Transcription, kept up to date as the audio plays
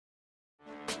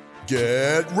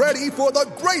Get ready for the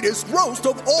greatest roast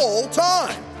of all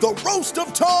time, the Roast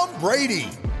of Tom Brady,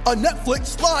 a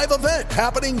Netflix live event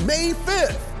happening May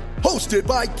 5th. Hosted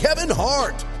by Kevin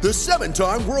Hart, the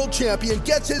 7-time world champion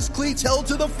gets his cleats held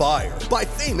to the fire by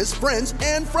famous friends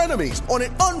and frenemies on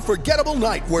an unforgettable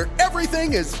night where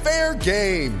everything is fair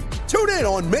game. Tune in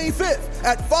on May 5th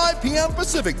at 5 p.m.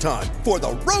 Pacific time for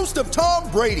the Roast of Tom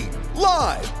Brady,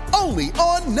 live only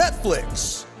on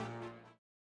Netflix.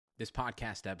 This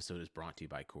podcast episode is brought to you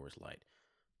by Coors Light.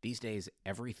 These days,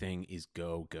 everything is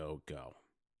go, go, go.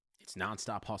 It's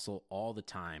nonstop hustle all the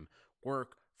time.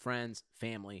 Work, friends,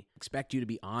 family, expect you to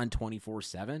be on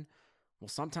 24/7? Well,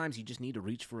 sometimes you just need to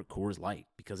reach for a Coors Light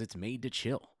because it's made to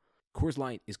chill. Coors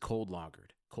Light is cold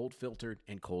lagered, cold filtered,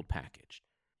 and cold packaged.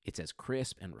 It's as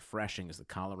crisp and refreshing as the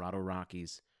Colorado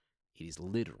Rockies. It is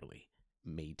literally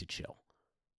made to chill.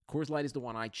 Coors Light is the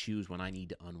one I choose when I need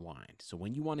to unwind. So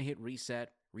when you want to hit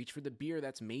reset, reach for the beer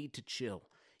that's made to chill.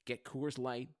 Get Coors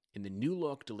Light in the new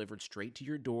look delivered straight to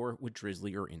your door with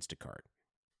Drizzly or Instacart.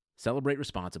 Celebrate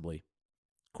responsibly.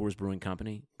 Coors Brewing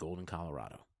Company, Golden,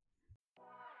 Colorado.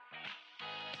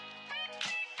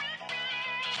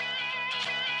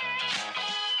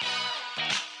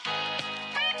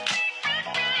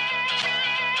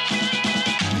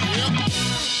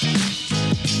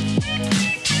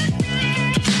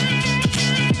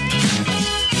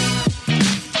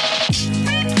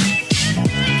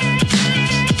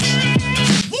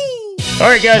 All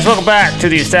right, guys, welcome back to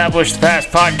the Established Pass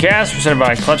podcast presented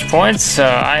by Clutch Points.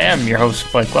 I am your host,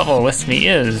 Blake Lovell. With me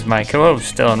is my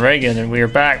co-host, Dylan Reagan, and we are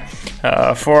back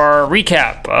for our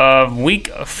recap of Week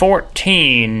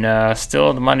 14.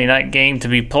 Still the Monday night game to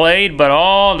be played, but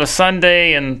all the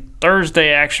Sunday and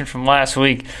Thursday action from last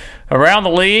week around the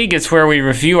league. It's where we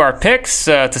review our picks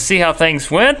to see how things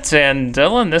went. And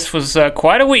Dylan, this was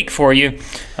quite a week for you.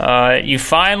 You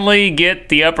finally get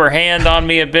the upper hand on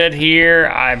me a bit here.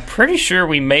 I'm pretty sure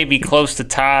we may be close to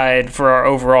tied for our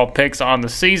overall picks on the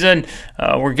season.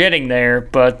 We're getting there,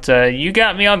 but you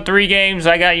got me on 3 games.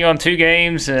 I got you on 2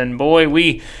 games, and boy,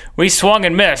 we swung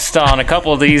and missed on a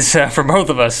couple of these for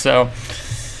both of us. So.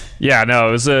 Yeah, no,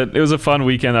 it was a fun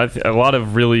weekend. A lot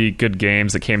of really good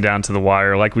games that came down to the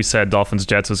wire. Like we said,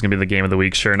 Dolphins-Jets was going to be the game of the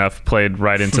week. Sure enough, played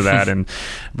right into that.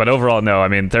 But overall, no, I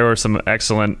mean, there were some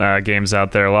excellent games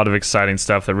out there. A lot of exciting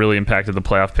stuff that really impacted the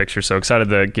playoff picture. So excited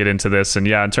to get into this. And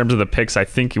yeah, in terms of the picks, I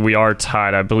think we are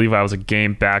tied. I believe I was a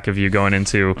game back of you going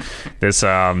into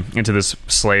this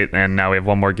slate, and now we have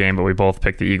one more game, but we both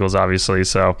picked the Eagles, obviously.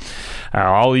 So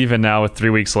all even now with 3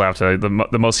 weeks left.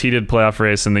 The most heated playoff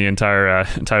race in the entire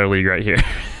league right here.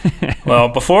 Well,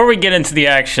 before we get into the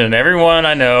action, everyone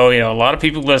I know, a lot of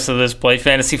people listen to this play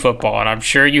fantasy football, and I'm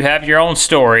sure you have your own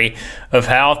story of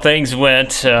how things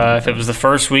went. If it was the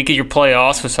first week of your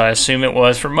playoffs, which I assume it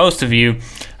was for most of you.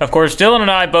 Of course, Dylan and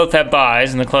I both have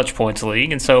buys in the Clutch Points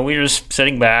League, and so we were just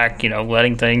sitting back,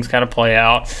 letting things kind of play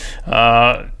out.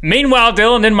 Meanwhile,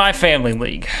 Dylan, in my family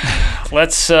league,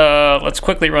 let's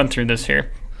quickly run through this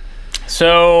here.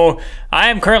 So I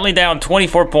am currently down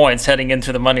 24 points heading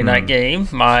into the Monday night game.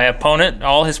 My opponent,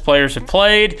 all his players have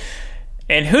played.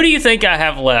 And who do you think I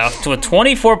have left? With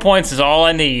 24 points is all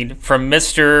I need from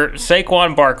Mr.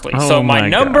 Saquon Barkley. So my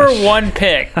number one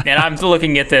pick, and I'm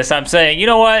looking at this, I'm saying, you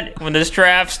know what? When this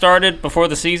draft started before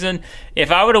the season,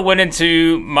 if I would have went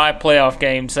into my playoff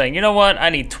game saying, you know what?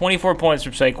 I need 24 points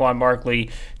from Saquon Barkley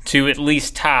to at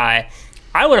least tie,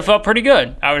 I would have felt pretty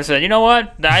good. I would have said, you know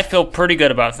what? I feel pretty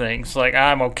good about things. Like,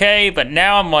 I'm okay, but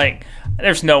now I'm like,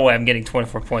 there's no way I'm getting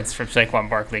 24 points from Saquon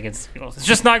Barkley against the Eagles. It's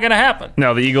just not going to happen.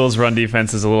 No, the Eagles' run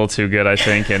defense is a little too good, I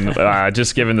think, and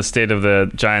just given the state of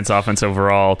the Giants' offense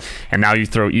overall, and now you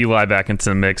throw Eli back into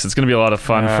the mix, it's going to be a lot of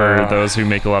fun for those who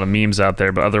make a lot of memes out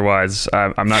there, but otherwise,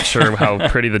 I'm not sure how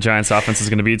pretty the Giants' offense is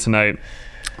going to be tonight.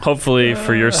 Hopefully,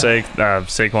 for your sake,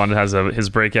 Saquon has his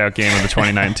breakout game of the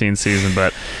 2019 season,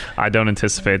 but I don't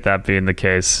anticipate that being the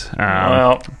case.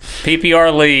 Well,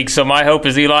 PPR league, so my hope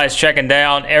is Eli's checking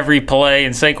down every play,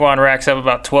 and Saquon racks up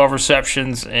about 12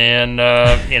 receptions, and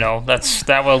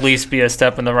that will at least be a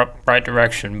step in the right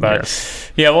direction.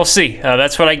 But yeah, we'll see.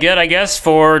 That's what I get, I guess,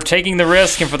 for taking the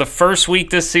risk and for the first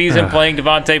week this season playing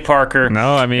Devontae Parker.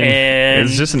 No, I mean,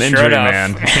 it's just an injury,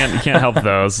 man. You can't help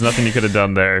those. Nothing you could have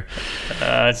done there.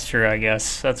 That's true, I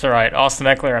guess. That's all right. Austin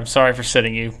Eckler, I'm sorry for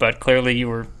sitting you, but clearly you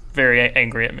were very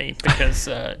angry at me because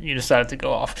you decided to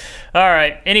go off. All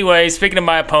right. Anyway, speaking of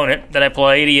my opponent that I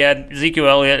played, he had Ezekiel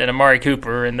Elliott and Amari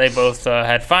Cooper, and they both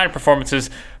had fine performances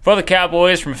for the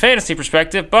Cowboys from a fantasy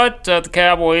perspective, but the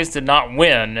Cowboys did not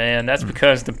win, and that's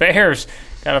because the Bears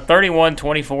got a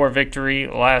 31-24 victory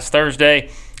last Thursday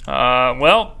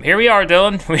Well, here we are,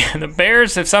 Dylan. The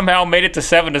Bears have somehow made it to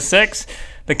 7-6.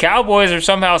 The Cowboys are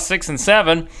somehow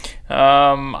 6-7.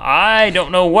 I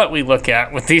don't know what we look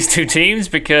at with these two teams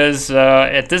because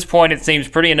at this point it seems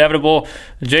pretty inevitable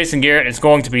Jason Garrett is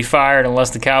going to be fired unless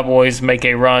the Cowboys make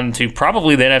a run to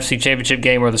probably the NFC Championship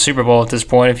game or the Super Bowl at this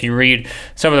point if you read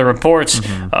some of the reports.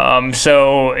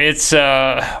 So it's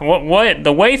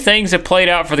the way things have played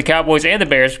out for the Cowboys and the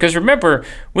Bears, because remember,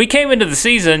 we came into the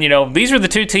season, these were the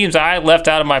two teams I left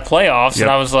out of my playoffs, and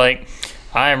I was like,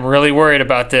 I am really worried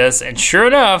about this. And sure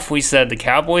enough, we said the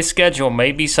Cowboys' schedule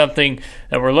may be something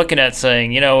that we're looking at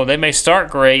saying, they may start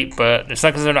great, but it's not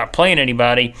because they're not playing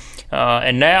anybody.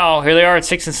 And now here they are at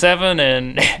 6-7,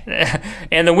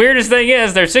 and the weirdest thing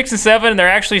is they're 6-7, and they're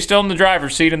actually still in the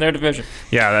driver's seat in their division.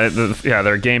 Yeah,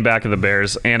 they're a game back of the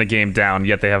Bears and a game down,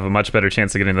 yet they have a much better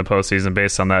chance of getting in the postseason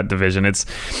based on that division. It's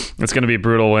going to be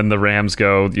brutal when the Rams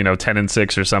go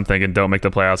 10-6 or something and don't make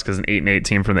the playoffs because an 8-8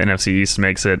 team from the NFC East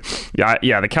makes it.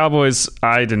 Yeah, the Cowboys,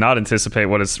 I did not anticipate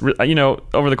what is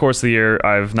over the course of the year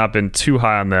I've not been too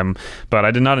high on them, but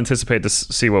I did not anticipate to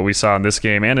see what we saw in this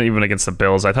game and even against the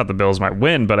Bills. I thought the Bills might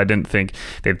win, but I didn't think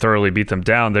they'd thoroughly beat them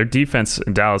down. Their defense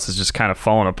in Dallas is just kind of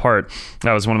fallen apart.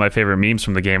 That was one of my favorite memes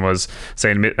from the game, was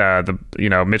saying Mitch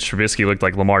Trubisky looked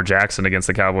like Lamar Jackson against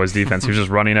the Cowboys defense. He was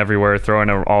just running everywhere, throwing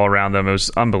it all around them. It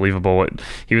was unbelievable what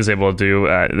he was able to do.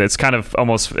 It's kind of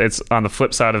it's on the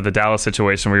flip side of the Dallas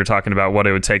situation where you're talking about what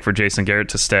it would take for Jason Garrett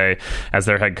to stay as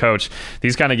their head coach.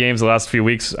 These kind of games the last few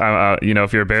weeks,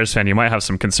 if you're a Bears fan, you might have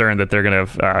some concern that they're going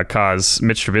to cause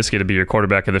Mitch Trubisky to be your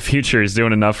quarterback of the future. He's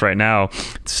doing enough right now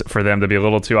for them to be a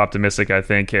little too optimistic. I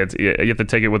think you have to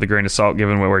take it with a grain of salt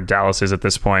given where Dallas is at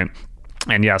this point.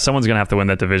 And yeah, someone's going to have to win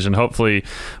that division. Hopefully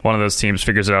one of those teams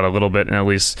figures it out a little bit and at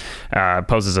least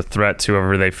poses a threat to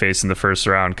whoever they face in the first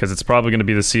round, because it's probably going to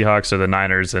be the Seahawks or the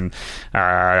Niners, and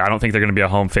I don't think they're going to be a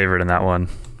home favorite in that one.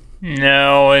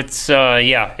 No, it's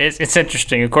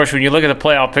interesting. Of course, when you look at the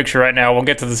playoff picture right now, we'll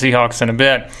get to the Seahawks in a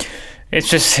bit.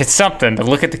 It's something to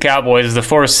look at the Cowboys as the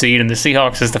 4th seed and the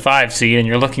Seahawks as the 5th seed, and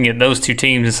you're looking at those two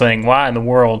teams and saying, why in the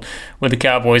world would the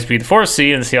Cowboys be the 4th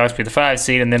seed and the Seahawks be the 5th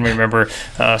seed? And then remember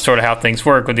sort of how things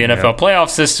work with the NFL playoff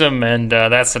system, and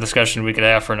that's a discussion we could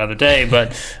have for another day. But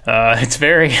it's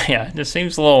it just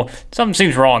seems something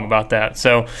seems wrong about that.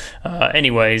 So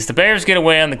anyways, the Bears get a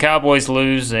win, the Cowboys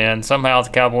lose, and somehow the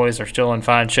Cowboys are still in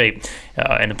fine shape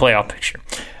in the playoff picture.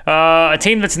 A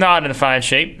team that's not in fine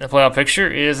shape, the playoff picture,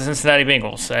 is the Cincinnati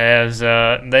Bengals, as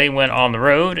they went on the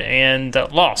road and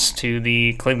lost to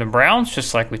the Cleveland Browns,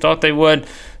 just like we thought they would.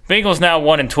 Bengals now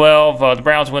 1-12. The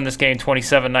Browns win this game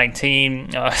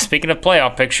 27-19. Speaking of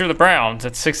playoff picture, the Browns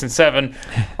at 6-7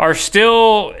 are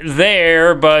still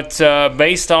there, but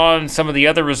based on some of the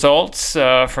other results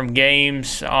from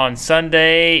games on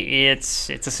Sunday, it's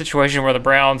a situation where the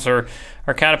Browns are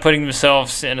kind of putting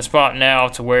themselves in a spot now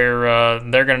to where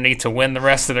they're going to need to win the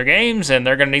rest of their games, and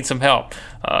they're going to need some help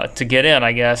to get in,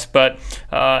 I guess. But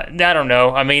I don't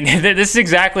know. I mean, this is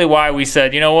exactly why we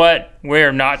said, you know what?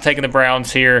 We're not taking the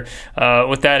Browns here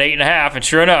with that 8.5. And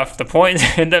sure enough, the points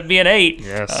end up being 8.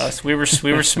 Yes. So we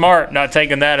were smart not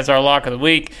taking that as our lock of the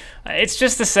week. It's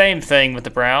just the same thing with the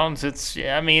Browns. It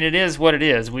is what it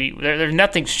is. There's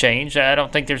nothing's changed. I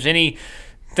don't think there's any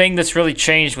thing that's really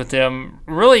changed with them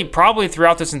really probably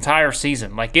throughout this entire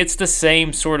season. Like, it's the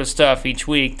same sort of stuff each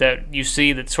week that you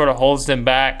see that sort of holds them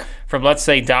back from, let's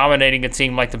say, dominating a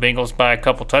team like the Bengals by a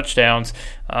couple touchdowns.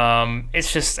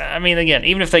 It's just, again,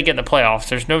 even if they get in the playoffs,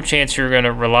 there's no chance you're going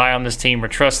to rely on this team or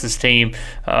trust this team.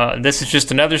 This is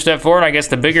just another step forward. I guess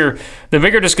the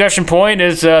bigger discussion point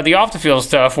is the off the field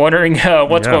stuff. Wondering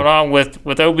what's going on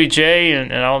with OBJ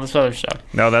and all this other stuff.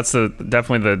 No, that's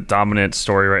definitely the dominant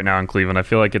story right now in Cleveland. I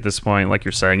feel like at this point, like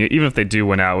you're saying, even if they do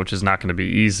win out, which is not going to be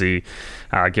easy,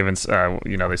 given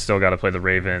they still got to play the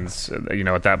Ravens.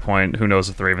 At that point, who knows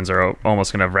if the Ravens are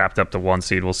almost going to have wrapped up the 1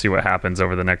 seed. We'll see what happens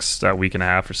over the next week and a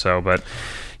half or so. But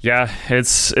yeah,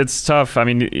 it's tough.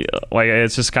 It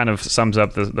just kind of sums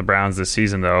up the Browns this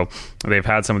season, though. They've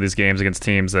had some of these games against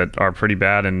teams that are pretty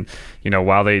bad, and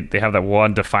while they have that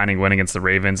one defining win against the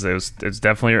Ravens, it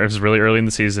was really early in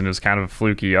the season. It was kind of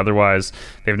fluky. Otherwise,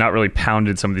 they've not really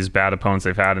pounded some of these bad opponents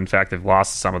they've had. In fact, they've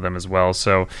lost some of them as well.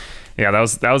 So yeah,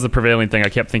 that was the prevailing thing I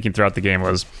kept thinking throughout the game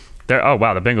was, oh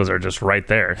wow, the Bengals are just right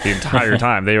there the entire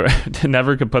time. They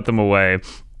never could put them away.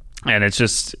 And it's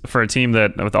just, for a team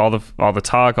that with all the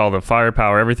talk, all the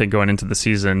firepower, everything going into the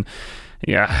season,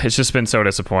 Yeah, it's just been so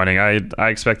disappointing. I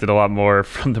expected a lot more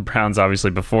from the Browns, obviously,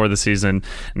 before the season.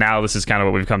 Now this is kind of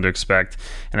what we've come to expect.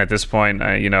 And at this point,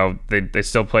 they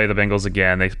still play the Bengals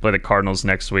again. They play the Cardinals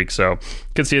next week. So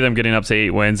could see them getting up to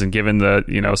 8 wins. And given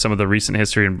the, some of the recent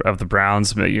history of the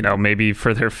Browns, maybe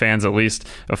for their fans at least,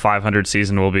 a 500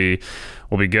 season will be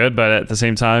good, but at the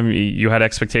same time, you had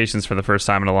expectations for the first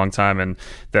time in a long time, and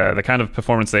the kind of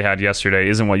performance they had yesterday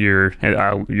isn't what you're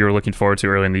looking forward to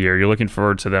early in the year. You're looking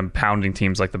forward to them pounding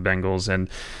teams like the Bengals, and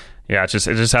yeah, it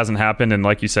just hasn't happened. And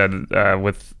like you said, they're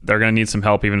going to need some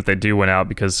help even if they do win out,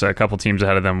 because a couple teams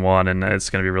ahead of them won, and it's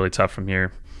going to be really tough from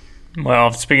here.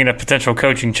 Well, speaking of potential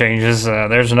coaching changes,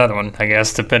 there's another one, I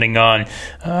guess, depending on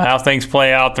how things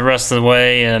play out the rest of the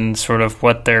way and sort of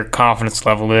what their confidence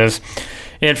level is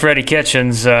in Freddie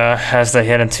Kitchens as they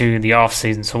head into the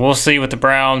offseason. So we'll see with the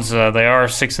Browns. They are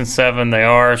 6-7. They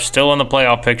are still in the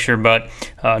playoff picture, but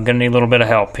going to need a little bit of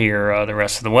help here the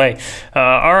rest of the way.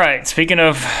 All right, speaking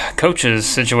of coaches'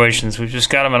 situations, we've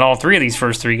just got them in all three of these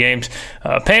first three games.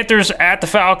 Panthers at the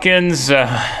Falcons.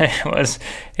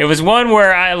 It was one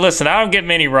where I don't get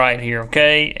many right here,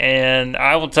 okay? And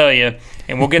I will tell you,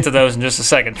 and we'll get to those in just a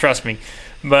second, trust me.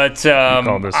 But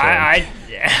I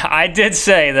did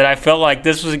say that I felt like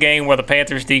this was a game where the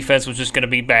Panthers' defense was just going to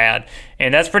be bad,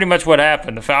 and that's pretty much what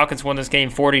happened. The Falcons won this game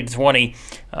 40-20.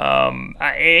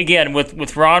 Again,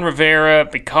 with Ron Rivera,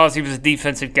 because he was a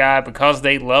defensive guy, because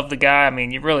they loved the guy. I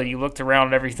mean, you looked around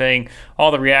at everything,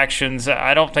 all the reactions.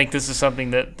 I don't think this is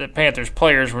something that the Panthers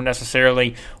players were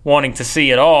necessarily wanting to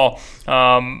see at all.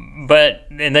 But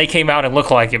they came out and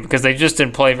looked like it because they just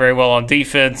didn't play very well on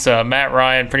defense. Matt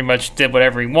Ryan pretty much did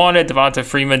whatever he wanted. Devonta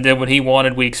Freeman did what he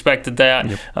wanted. We expected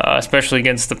that, especially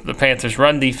against the Panthers'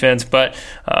 run defense. But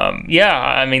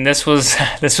this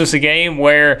was a game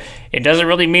where it doesn't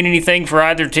really mean anything for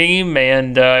either team,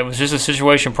 and it was just a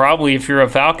situation probably if you're a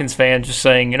Falcons fan just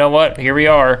saying, you know what, here we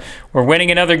are. We're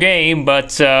winning another game,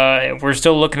 but we're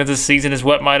still looking at this season as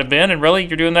what might have been, and really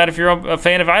you're doing that if you're a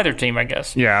fan of either team, I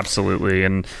guess. Yeah, absolutely,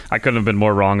 and I couldn't have been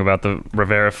more wrong about the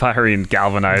Rivera firing and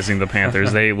galvanizing the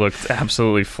Panthers. They looked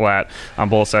absolutely flat on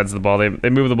both sides of the ball. They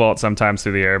moved the ball sometimes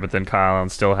through the air, but then Kyle Allen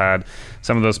still had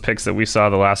some of those picks that we saw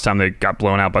the last time they got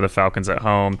blown out by the Falcons at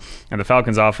home. And the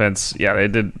Falcons offense, they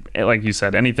did, like you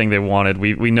said, anything they wanted.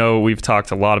 We know we've talked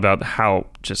a lot about how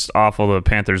just awful the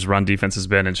Panthers' run defense has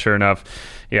been, and sure enough,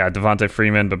 Devonta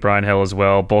Freeman, but Brian Hill as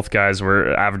well. Both guys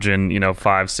were averaging,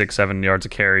 5, 6, 7 yards a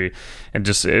carry, and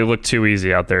just it looked too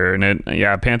easy out there. And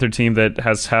a Panther team that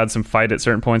has had some fight at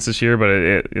certain points this year, but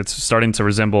it's starting to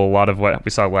resemble a lot of what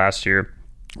we saw last year.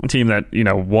 A team that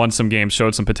won some games,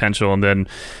 showed some potential, and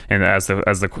as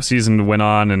the season went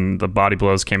on and the body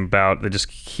blows came about, they just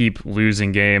keep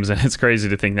losing games, and it's crazy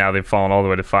to think now they've fallen all the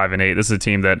way to 5-8. This is a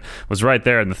team that was right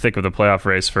there in the thick of the playoff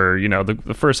race for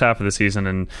the first half of the season,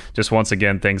 and just once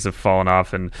again things have fallen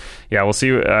off. And we'll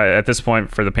see at this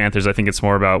point for the Panthers. I think it's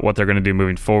more about what they're going to do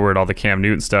moving forward, all the Cam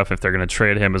Newton stuff, if they're going to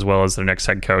trade him as well as their next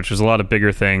head coach. There's a lot of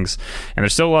bigger things, and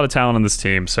there's still a lot of talent on this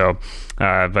team. So.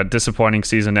 But disappointing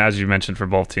season, as you mentioned, for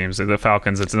both teams. The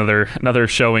Falcons, it's another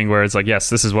showing where it's like,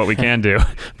 yes, this is what we can do,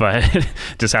 but it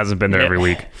just hasn't been there every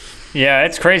week. Yeah,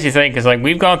 it's a crazy thing because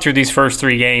we've gone through these first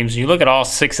three games. You look at all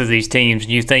 6 of these teams,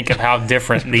 and you think of how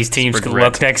different these teams could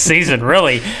look next season.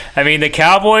 Really, I mean, the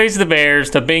Cowboys, the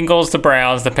Bears, the Bengals, the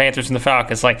Browns, the Panthers, and the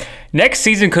Falcons. Next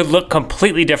season could look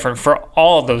completely different for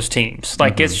all of those teams.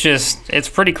 It's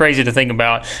pretty crazy to think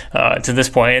about to this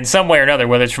point, in some way or another.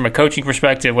 Whether it's from a coaching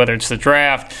perspective, whether it's the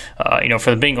draft,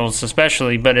 for the Bengals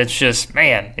especially. But it's just,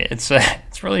 man, it's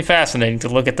really fascinating to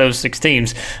look at those 6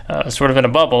 teams sort of in a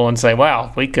bubble and say,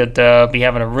 wow, we could be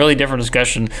having a really different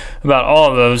discussion about all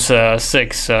of those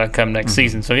 6 come next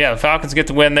season. So, the Falcons get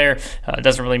the win there. It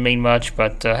doesn't really mean much,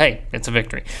 but, hey, it's a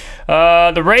victory.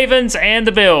 The Ravens and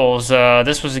the Bills.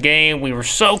 This was a game we were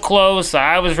so close.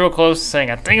 I was real close to saying,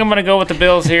 I think I'm going to go with the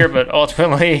Bills here, but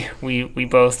ultimately we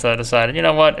both decided, you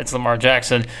know what, it's Lamar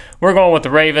Jackson. We're going with the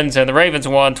Ravens, and the Ravens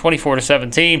won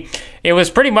 24-17. It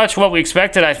was pretty much what we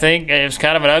expected, I think. It was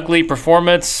kind of an ugly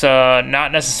performance,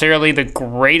 not necessarily the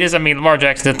greatest. I mean, Lamar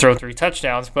Jackson did throw 3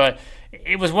 touchdowns, but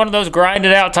it was one of those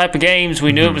grinded out type of games.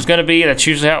 We knew it was going to be. That's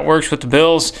usually how it works with the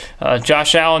Bills.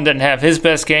 Josh Allen didn't have his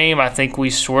best game. I think we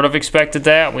sort of expected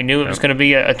that. We knew it was going to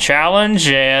be a challenge,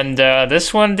 and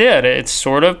this one did. It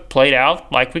sort of played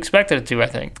out like we expected it to, I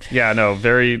think. Yeah, no,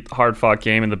 very hard-fought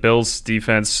game, and the Bills'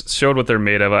 defense showed what they're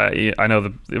made of. I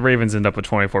know the Ravens ended up with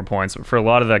 24 points, but for a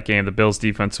lot of that game, the Bills'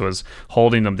 defense was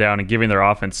holding them down and giving their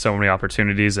offense so many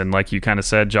opportunities, and like you kind of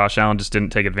said, Josh Allen just didn't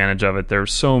take advantage of it. There were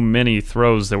so many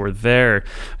throws that were there there,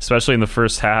 especially in the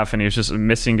first half, and he was just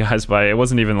missing guys by, it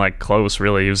wasn't even like close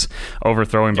really. He was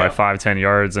overthrowing by 5-10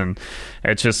 yards, and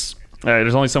it just,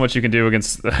 there's only so much you can do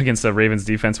against the Ravens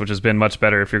defense, which has been much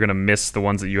better if you're going to miss the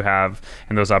ones that you have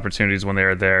and those opportunities when they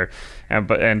are there.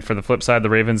 And for the flip side, the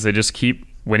Ravens, they just keep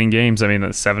winning games. I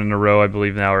mean, 7 in a row, I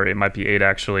believe now, or it might be 8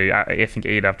 actually. I think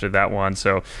 8 after that one.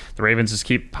 So the Ravens just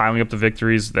keep piling up the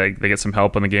victories. They get some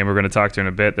help in the game we're going to talk to in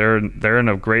a bit. They're in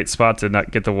a great spot to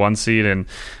not get the 1 seed, and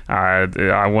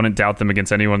I wouldn't doubt them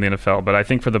against anyone in the NFL. But I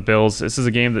think for the Bills, this is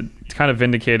a game that kind of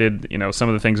vindicated, some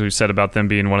of the things we've said about them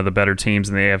being one of the better teams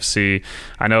in the AFC.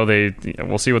 I know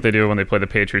we'll see what they do when they play the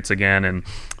Patriots again, and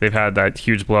they've had that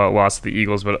huge blowout loss to the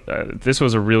Eagles. But this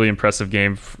was a really impressive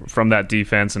game from that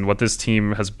defense and what this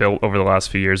team has built over the last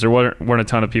few years. There weren't a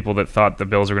ton of people that thought the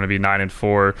Bills were going to be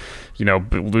 9-4,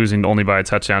 losing only by a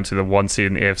touchdown to the 1 seed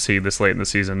in the AFC this late in the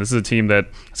season. This is a team that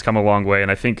has come a long way,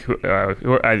 and I think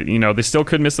they still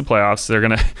could miss the playoffs.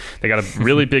 They got a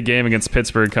really big game against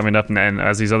Pittsburgh coming up, and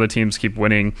as these other teams keep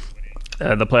winning,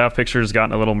 the playoff picture has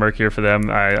gotten a little murkier for them.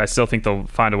 I still think they'll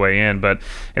find a way in, but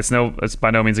it's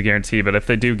by no means a guarantee. But if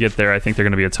they do get there, I think they're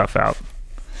going to be a tough out.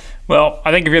 Well,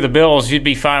 I think if you're the Bills, you'd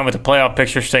be fine with the playoff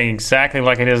picture staying exactly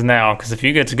like it is now, because if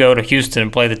you get to go to Houston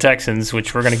and play the Texans,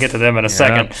 which we're going to get to them in a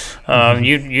second,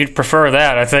 you'd prefer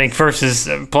that, I think, versus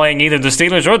playing either the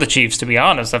Steelers or the Chiefs, to be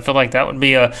honest. I feel like that would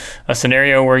be a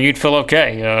scenario where you'd feel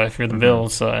okay if you're the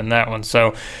Bills in that one.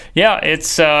 So, yeah,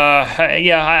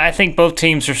 I think both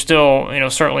teams are still,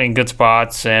 certainly in good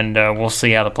spots, and we'll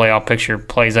see how the playoff picture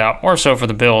plays out, more so for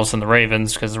the Bills than the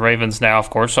Ravens, because the Ravens now, of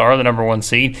course, are the number 1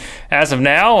 seed as of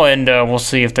now, and we'll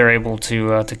see if they're able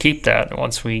to keep that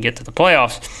once we get to the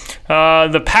playoffs.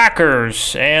 The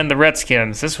Packers and the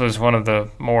Redskins. This was one of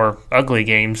the more ugly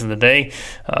games of the day,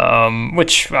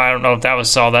 which I don't know if that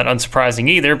was all that unsurprising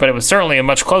either, but it was certainly a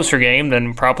much closer game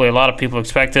than probably a lot of people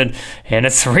expected, and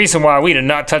it's the reason why we did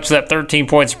not touch that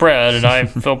 13-point spread, and I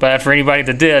feel bad for anybody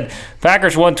that did.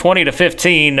 Packers won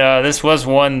 20-15. This was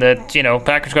one that,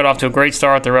 Packers got off to a great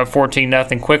start. They were up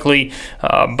 14-0 quickly,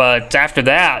 but after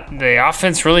that, the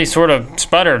offense really sort of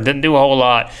sputtered, didn't do a whole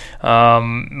lot.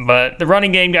 But the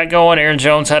running game got going. Aaron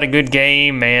Jones had a good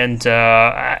game, and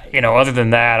other than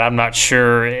that, I'm not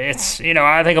sure. It's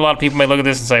I think a lot of people may look at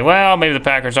this and say, well, maybe the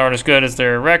Packers aren't as good as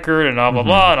their record and blah blah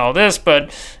blah and all this,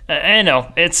 but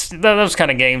it's those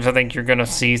kind of games. I think you're going to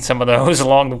see some of those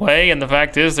along the way, and the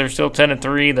fact is they're still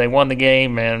 10-3. They won the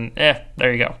game, and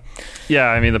there you go. Yeah,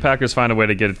 I mean, the Packers find a way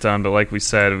to get it done, but like we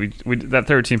said, we that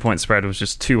 13-point spread was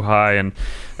just too high, and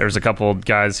there's a couple of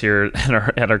guys here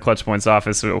at our Clutch Points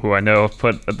office who I know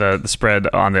put the spread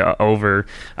on the over,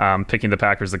 picking the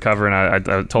Packers to cover, and I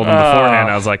told them beforehand,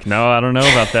 I was like, no, I don't know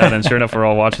about that, and sure enough, we're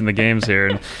all watching the games here,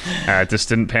 and it just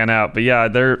didn't pan out. But yeah,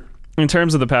 in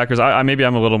terms of the Packers, maybe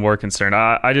I'm a little more concerned.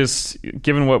 I just,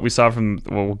 given what we saw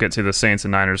we'll get to the Saints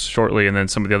and Niners shortly, and then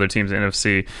some of the other teams in the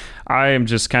NFC, I am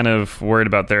just kind of worried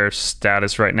about their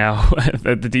status right now.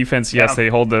 The defense, yes, they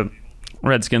hold the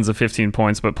Redskins to 15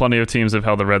 points, but plenty of teams have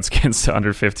held the Redskins to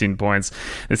under 15 points.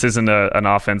 This isn't an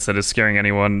offense that is scaring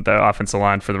anyone. The offensive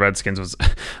line for the Redskins was,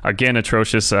 again,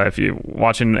 atrocious. If you're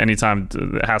watching anytime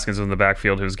Haskins was in the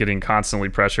backfield, who was getting constantly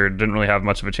pressured, didn't really have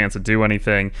much of a chance to do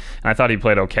anything. And I thought he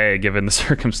played okay, given the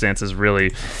circumstances,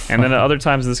 really. And then at other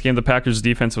times in this game, the Packers'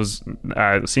 defense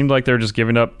seemed like they were just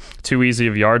giving up too easy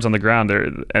of yards on the ground.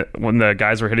 When the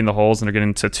guys were hitting the holes and they're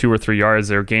getting to 2 or 3 yards,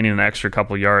 they were gaining an extra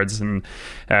couple yards. And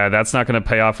that's not going to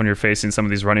pay off when you're facing some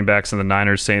of these running backs in the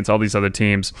Niners, Saints, all these other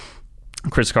teams.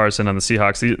 Chris Carson on the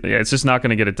Seahawks. It's just not going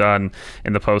to get it done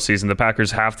in the postseason. The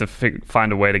Packers have to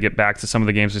find a way to get back to some of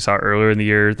the games we saw earlier in the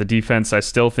year. The defense, I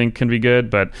still think, can be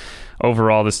good, but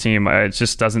overall, this team, it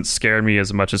just doesn't scare me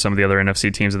as much as some of the other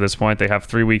NFC teams at this point. They have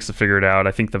 3 weeks to figure it out.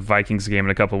 I think the Vikings game in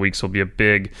a couple of weeks will be a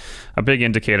big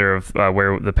indicator of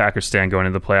where the Packers stand going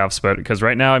into the playoffs. But because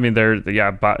right now, I mean,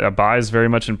 a bye is very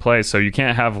much in play, so you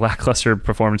can't have lackluster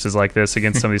performances like this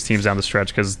against some of these teams down the stretch,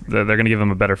 because they're going to give them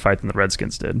a better fight than the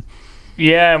Redskins did.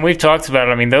 Yeah, and we've talked about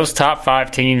it. I mean, those top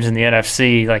 5 teams in the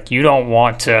NFC, like, you don't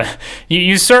want to –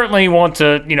 you certainly want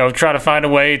to, try to find a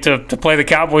way to play the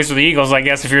Cowboys or the Eagles, I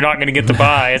guess, if you're not going to get the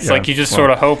bye. It's like you just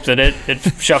sort of hope that it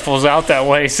shuffles out that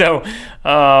way. So,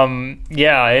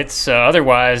 it's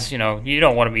otherwise, you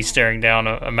don't want to be staring down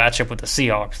a matchup with the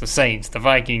Seahawks, the Saints, the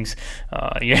Vikings.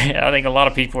 I think a lot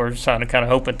of people are trying to kind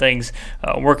of hoping things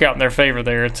work out in their favor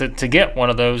there to get one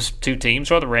of those 2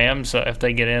 teams, or the Rams if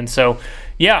they get in. So,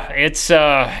 yeah, it's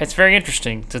very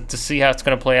interesting to see how it's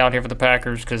going to play out here for the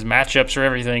Packers, because matchups are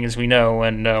everything, as we know,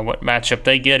 and what matchup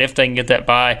they get, if they can get that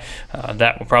bye,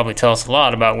 that will probably tell us a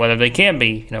lot about whether they can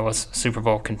be, a Super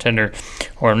Bowl contender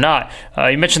or not.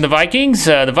 You mentioned the Vikings.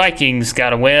 The Vikings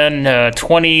got a win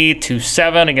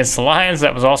 20-7 against the Lions.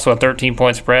 That was also a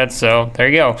 13-point spread, so there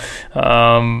you go.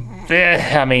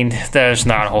 There's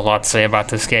not a whole lot to say about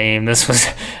this game.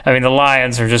 The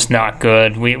Lions are just not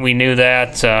good. We knew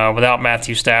that without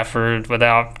Matthew Stafford,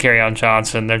 without Kerryon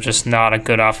Johnson, they're just not a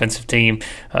good offensive team.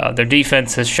 Their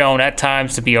defense has shown at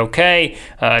times to be okay.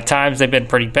 At times they've been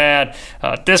pretty bad.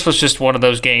 This was just one of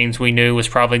those games we knew was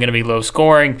probably going to be low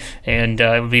scoring, and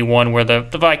it would be one where the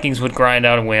Vikings would grind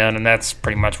out a win, and that's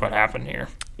pretty much what happened here.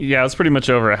 Yeah, it was pretty much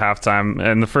over at halftime.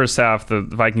 In the first half, the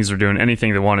Vikings were doing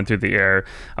anything they wanted through the air.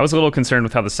 I was a little concerned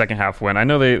with how the second half went. I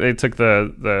know they took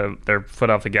their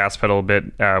foot off the gas pedal a bit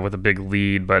with a big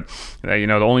lead, but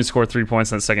to only score 3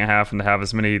 points in the second half and to have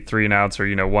as many 3-and-outs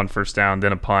or one first down,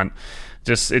 then a punt. I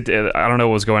don't know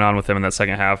what was going on with them in that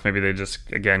second half. Maybe they just,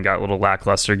 again, got a little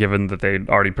lackluster given that they'd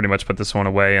already pretty much put this one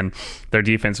away and their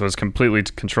defense was completely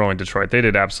controlling Detroit. They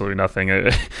did absolutely nothing.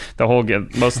 The whole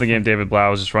game, most of the game, David Blau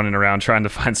was just running around trying to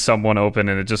find someone open,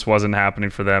 and it just wasn't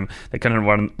happening for them. They couldn't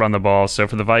run the ball. So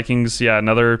for the Vikings,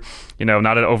 another,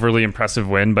 not an overly impressive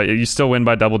win, but you still win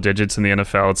by double digits in the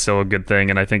NFL. It's still a good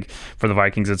thing. And I think for the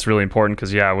Vikings, it's really important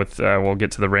because, we'll get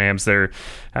to the Rams. They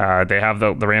have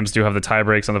the Rams do have the tie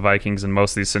breaks on the Vikings in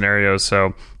most of these scenarios,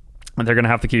 so they're going to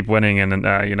have to keep winning, and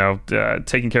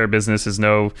taking care of business is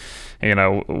there's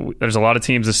a lot of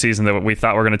teams this season that we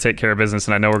thought were going to take care of business,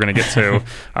 and I know we're going to get to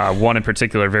one in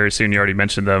particular very soon. You already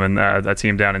mentioned them, and that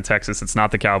team down in Texas. It's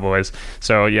not the Cowboys.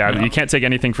 So you can't take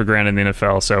anything for granted in the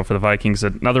NFL. So for the Vikings,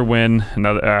 another win,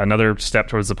 another step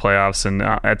towards the playoffs, and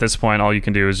at this point, all you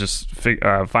can do is just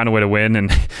find a way to win, and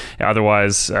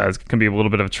otherwise it can be a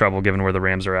little bit of trouble given where the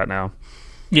Rams are at now.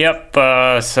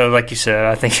 Yep. So like you said,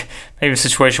 I think maybe a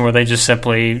situation where they just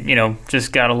simply,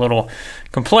 just got a little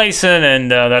complacent,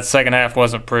 and that second half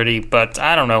wasn't pretty. But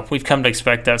I don't know. We've come to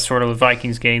expect that sort of with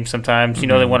Vikings game sometimes.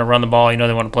 They want to run the ball.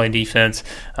 They want to play defense.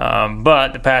 But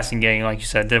the passing game, like you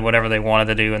said, did whatever they wanted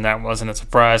to do, and that wasn't a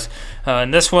surprise.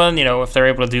 In this one, if they're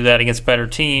able to do that against better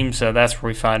teams, that's where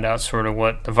we find out sort of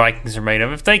what the Vikings are made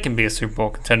of, if they can be a Super Bowl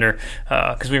contender,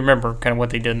 because we remember kind of what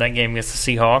they did in that game against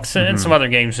the Seahawks and some other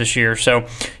games this year. So,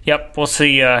 yep, we'll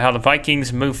see how the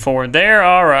Vikings move forward there.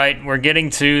 All right, we're getting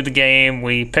to the game.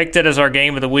 We picked it as our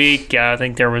game of the week. I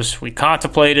think we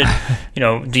contemplated,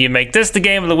 do you make this the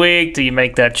game of the week? Do you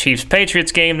make that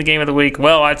Chiefs-Patriots game the game of the week?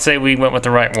 Well, I'd say we went with the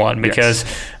right one because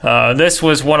this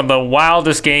was one of the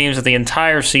wildest games of the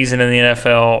entire season in the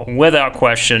NFL, without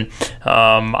question.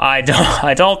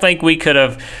 I don't think we could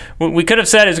have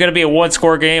said it was going to be a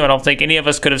one-score game. I don't think any of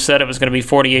us could have said it was going to be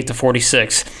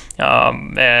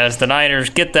 48-46. As the Niners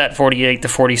get that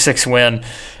 48-46 win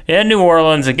in New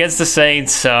Orleans against the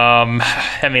Saints.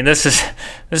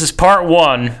 This is part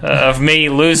one of me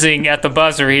losing at the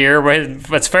buzzer here.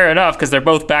 That's fair enough because they're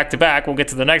both back-to-back. We'll get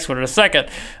to the next one in a second.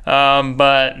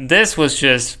 But this was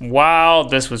just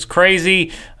wild. This was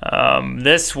crazy.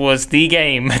 This was the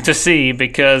game to see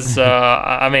because,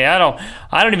 I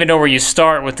don't even know where you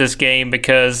start with this game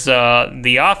because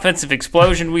the offensive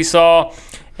explosion we saw,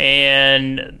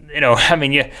 and, you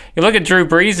look at Drew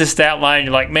Brees' stat line,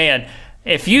 you're like, man,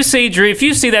 if you see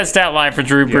that stat line for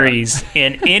Drew Brees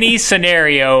in any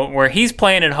scenario where he's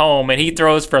playing at home and he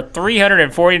throws for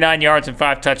 349 yards and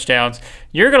 5 touchdowns,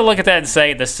 you're going to look at that and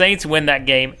say the Saints win that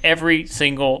game every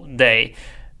single day.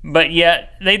 But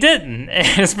yet they didn't.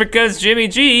 And it's because Jimmy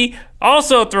G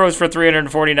also throws for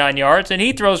 349 yards and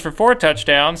he throws for 4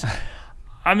 touchdowns.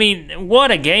 What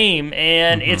a game.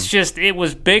 And it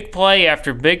was big play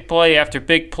after big play after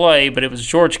big play, but it was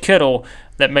George Kittle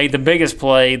that made the biggest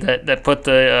play that put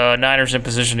the Niners in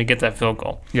position to get that field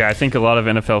goal. Yeah, I think a lot of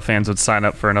NFL fans would sign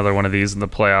up for another one of these in the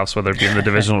playoffs, whether it be in the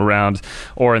divisional round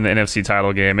or in the NFC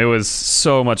title game. It was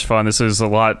so much fun. This is a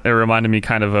lot. It reminded me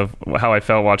kind of how I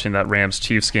felt watching that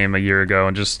Rams-Chiefs game a year ago,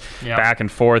 and just back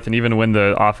and forth. And even when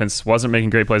the offense wasn't making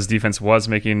great plays, defense was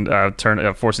making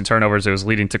forcing turnovers. It was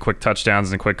leading to quick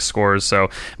touchdowns and quick scores.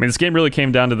 So, this game really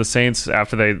came down to the Saints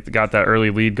after they got that early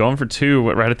lead, going for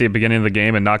 2 right at the beginning of the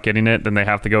game and not getting it. Then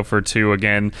they have to go for 2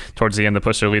 again towards the end to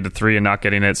push their lead to 3 and not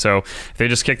getting it. So if they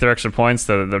just kick their extra points,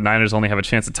 the Niners only have a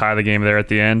chance to tie the game there at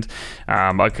the end.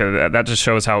 That just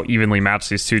shows how evenly matched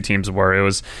these two teams were. It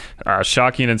was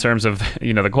shocking in terms of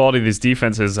the quality of these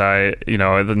defenses.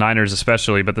 The Niners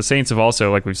especially, but the Saints have also,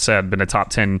 like we've said, been a top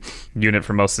 10 unit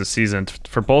for most of the season.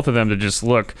 For both of them to just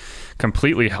look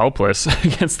completely helpless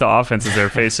against the offenses they're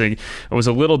facing. It was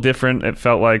a little different. It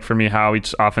felt like for me how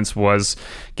each offense was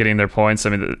getting their points. I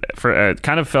mean, it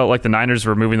kind of felt like the Niners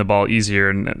were moving the ball easier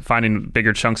and finding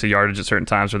bigger chunks of yardage at certain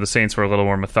times, where the Saints were a little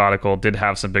more methodical, did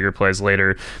have some bigger plays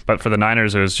later. But for the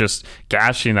Niners, it was just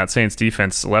gashing that Saints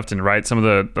defense left and right. Some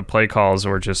of the play calls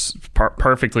were just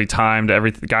perfectly timed.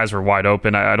 The guys were wide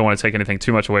open. I don't want to take anything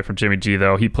too much away from Jimmy G,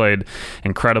 though. He played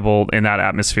incredible in that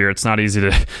atmosphere. It's not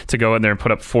easy to go in there and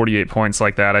put up 48 points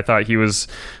like that. I thought he was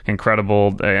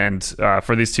incredible. And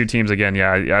for these two teams, again,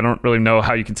 I don't really know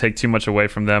how you can take too much away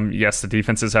from them. Yes, the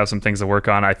defenses have some things to work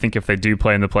on. I think if they do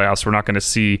play in the playoffs, we're not going to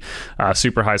see a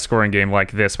super high scoring game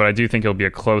like this, but I do think it'll be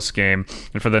a close game.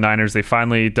 And for the Niners, they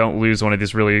finally don't lose one of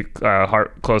these really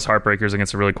close heartbreakers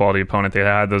against a really quality opponent. They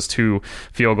had those 2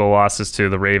 field goal losses to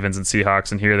the Ravens and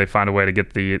Seahawks, and here they find a way to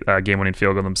get the game-winning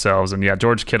field goal themselves. And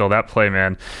George Kittle, that play,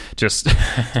 man, just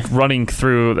running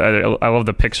through. I love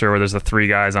the picture where there's the 3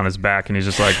 guys on his back, and he's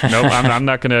just like, nope, I'm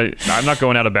not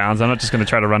going out of bounds. I'm not just going to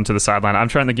try to run to the sideline. I'm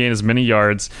trying to gain as many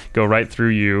yards, go right through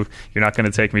you. You're not going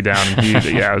to take me down. And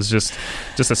it was just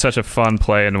such a fun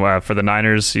play. And for the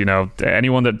Niners,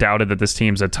 anyone that doubted that this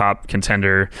team's a top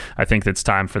contender, I think it's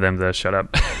time for them to shut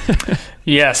up.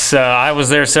 Yes, I was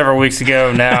there several weeks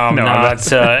ago. Now I'm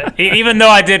not. Even though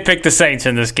I did pick the Saints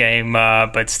in this game,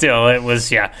 but still, it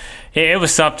was it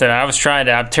was something.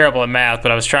 I'm terrible at math,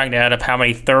 but I was trying to add up how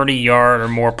many 30-yard or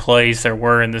more plays there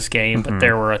were in this game, but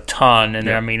there were a ton. And,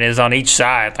 I mean, it was on each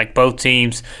side, like both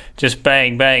teams just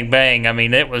bang, bang, bang. I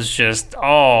mean, it was just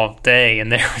all day,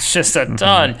 and there was just a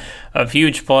ton of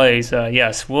huge plays.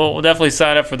 Yes, we'll definitely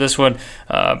sign up for this one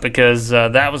because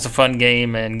that was a fun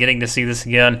game, and getting to see this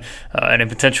again and a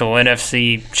potential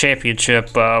NFC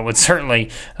championship would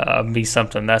certainly be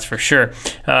something, that's for sure.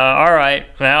 All right,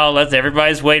 now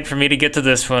everybody's waiting for me to get to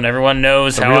this one. Everyone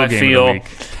knows how I feel.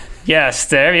 Yes,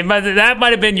 that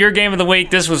might have been your game of the week.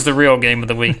 This was the real game of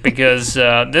the week because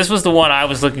this was the one I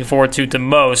was looking forward to the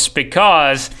most,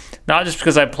 not just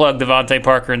because I plugged Devontae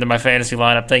Parker into my fantasy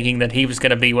lineup thinking that he was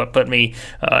going to be what put me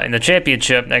in the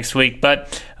championship next week,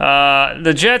 but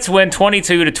the Jets win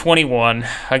 22-21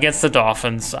 against the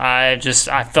Dolphins. I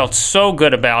felt so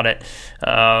good about it.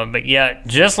 But yeah,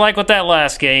 just like with that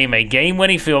last game, a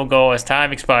game-winning field goal as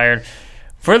time expired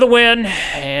for the win,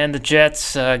 and the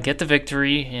Jets get the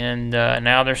victory, and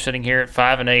now they're sitting here at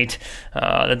 5-8.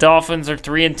 The Dolphins are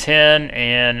 3-10,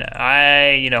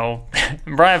 and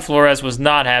Brian Flores was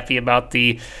not happy about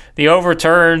the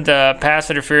overturned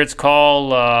pass interference call.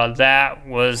 That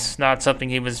was not something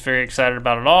he was very excited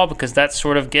about at all, because that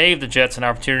sort of gave the Jets an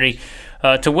opportunity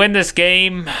to win this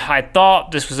game. I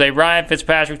thought this was a Ryan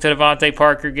Fitzpatrick to Devontae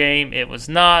Parker game. It was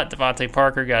not. Devontae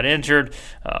Parker got injured.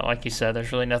 Like you said,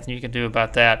 there's really nothing you can do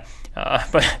about that.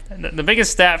 But the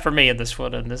biggest stat for me in this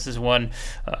one, and this is one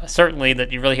certainly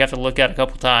that you really have to look at a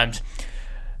couple times,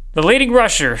 the leading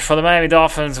rusher for the Miami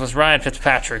Dolphins was Ryan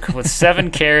Fitzpatrick with 7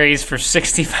 carries for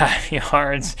 65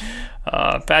 yards.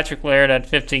 Patrick Laird had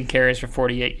 15 carries for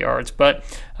 48 yards. But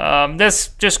this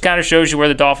just kind of shows you where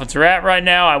the Dolphins are at right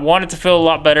now. I wanted to feel a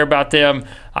lot better about them.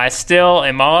 I still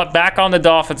am back on the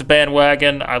Dolphins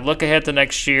bandwagon. I look ahead to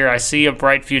next year. I see a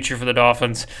bright future for the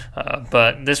Dolphins.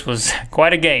 But this was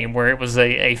quite a game where it was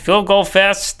a field goal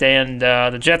fest, and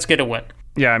the Jets get a win.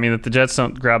 Yeah, I mean, if the Jets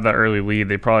don't grab that early lead,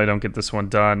 they probably don't get this one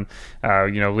done.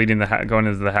 Leading going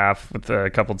into the half with a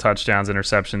couple touchdowns,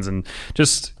 interceptions, and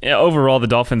just overall, the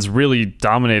Dolphins really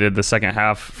dominated the second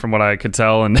half, from what I could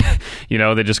tell. And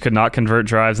they just could not convert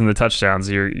drives into touchdowns.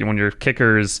 When your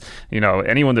kickers,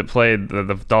 anyone that played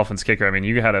the Dolphins kicker, I mean,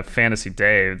 you had a fantasy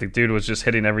day. The dude was just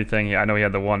hitting everything. I know he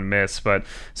had the one miss, but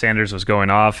Sanders was going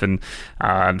off. And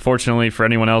unfortunately, for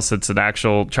anyone else that's an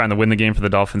actual trying to win the game for the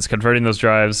Dolphins, converting those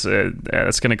drives,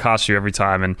 it's going to cost you every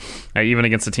time, and even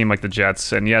against a team like the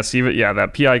Jets. And yes,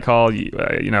 that PI call,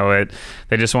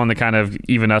 they just wanted to kind of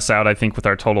even us out, I think, with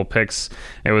our total picks.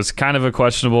 It was kind of a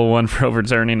questionable one for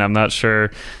overturning. I'm not sure,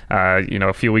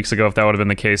 a few weeks ago if that would have been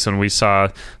the case when we saw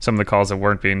some of the calls that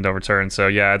weren't being overturned. So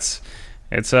yeah, it's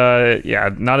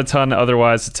not a ton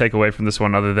otherwise to take away from this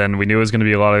one, other than we knew it was going to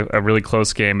be a really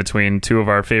close game between two of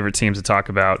our favorite teams to talk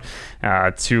about,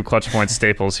 2 clutch point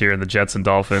staples here in the Jets and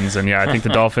Dolphins. And I think the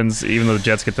Dolphins, even though the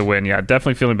Jets get the win,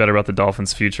 definitely feeling better about the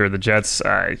Dolphins' future. The Jets,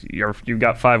 you've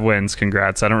got 5 wins.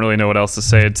 Congrats. I don't really know what else to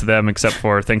say to them except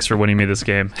for thanks for winning me this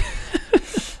game.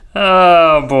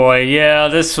 Oh boy, yeah,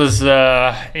 this was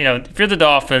if you're the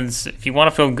Dolphins, if you want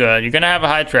to feel good, you're going to have a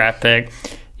high draft pick.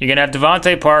 You're going to have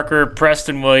Devontae Parker,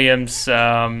 Preston Williams. You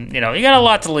got a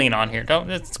lot to lean on here.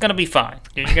 It's going to be fine.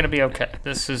 You're going to be okay.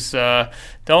 This is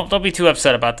don't be too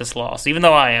upset about this loss, even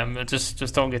though I am.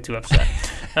 Just don't get too upset.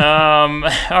 All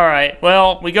right.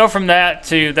 Well, we go from that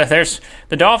to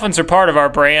the Dolphins are part of our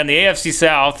brand. The AFC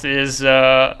South is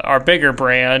our bigger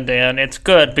brand, and it's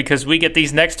good because we get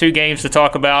these next two games to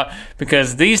talk about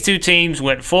because these two teams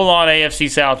went full on AFC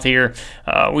South here.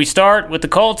 We start with the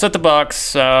Colts at the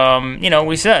Bucs.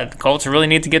 We said the Colts really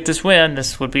need to get this win.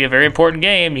 This would be a very important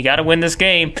game. You got to win this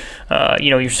game.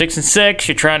 You're 6-6.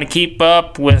 You're trying to keep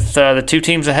up with the two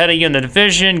teams ahead of you in the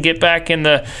division, get back in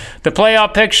the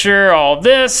playoff picture, all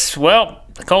this. Well,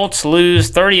 the Colts lose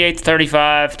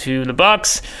 38-35 to the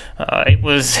Bucs. It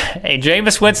was a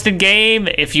Jameis Winston game,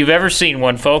 if you've ever seen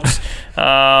one, folks.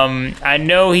 I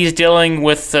know he's dealing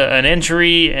with an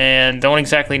injury and don't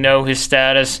exactly know his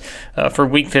status for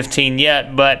Week 15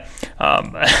 yet, but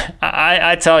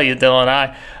I tell you,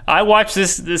 Dylan, I watched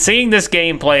seeing this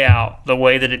game play out the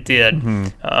way that it did.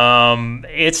 Mm-hmm.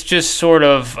 It's just sort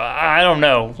of, I don't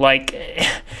know, like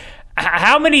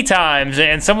how many times,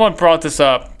 and someone brought this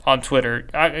up on Twitter.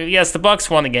 Yes, the Bucs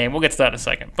won the game. We'll get to that in a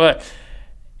second. But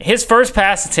his first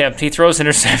pass attempt, he throws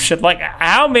interception. Like,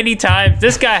 how many times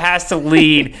this guy has to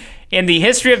lead in the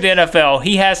history of the NFL?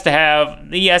 He has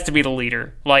to be the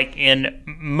leader. Like, in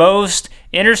most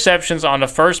interceptions on the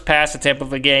first pass attempt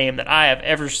of a game that I have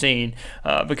ever seen,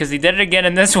 because he did it again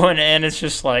in this one, and it's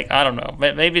just like, I don't know.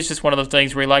 Maybe it's just one of those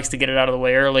things where he likes to get it out of the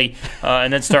way early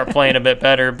and then start playing a bit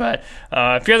better. But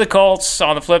if you're the Colts,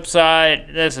 on the flip side,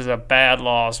 this is a bad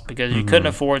loss because you couldn't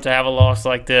afford to have a loss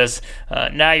like this.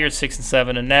 Now you're at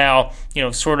 6-7, and now,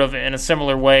 sort of in a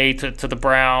similar way to the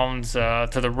Browns, to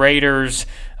the Raiders,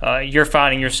 you're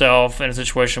finding yourself in a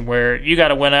situation where you got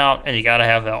to win out and you got to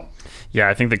have help. Yeah,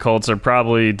 I think the Colts are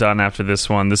probably done after this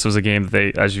one. This was a game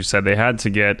that as you said, they had to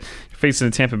get.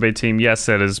 Facing the Tampa Bay team, yes,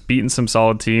 that has beaten some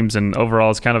solid teams and overall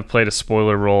has kind of played a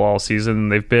spoiler role all season.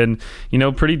 And they've been,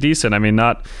 pretty decent. I mean,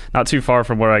 not too far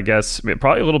from where I guess,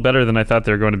 probably a little better than I thought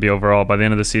they were going to be overall. By the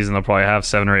end of the season, they'll probably have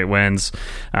 7 or 8 wins.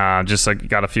 Just like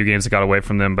got a few games that got away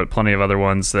from them, but plenty of other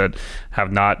ones that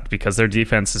have not because their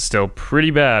defense is still pretty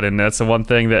bad. And that's the one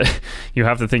thing that you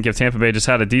have to think if Tampa Bay just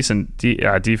had a decent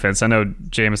defense. I know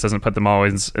Jameis doesn't put them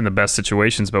always in the best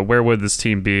situations, but where would this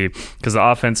team be? Because the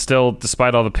offense still,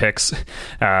 despite all the picks,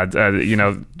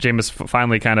 Jameis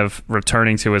finally kind of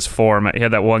returning to his form. He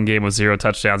had that one game with 0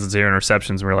 touchdowns and 0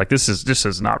 interceptions. And we're like, this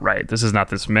is not right. This is not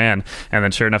this man. And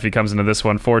then sure enough, he comes into this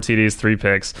one, 4 TDs, 3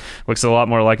 picks. Looks a lot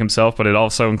more like himself, but it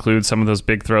also includes some of those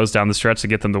big throws down the stretch to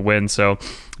get them to win. So,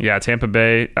 yeah, Tampa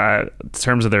Bay, in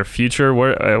terms of their future,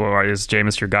 is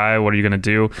Jameis your guy? What are you going to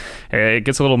do? It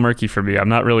gets a little murky for me. I'm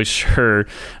not really sure.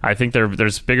 I think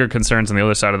there's bigger concerns on the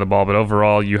other side of the ball, but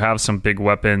overall, you have some big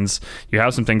weapons. You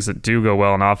have some things that do go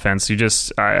well on offense.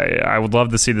 I would love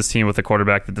to see this team with a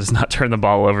quarterback that does not turn the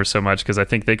ball over so much because I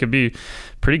think they could be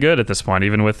pretty good at this point,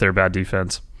 even with their bad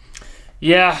defense.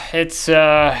 Yeah, it's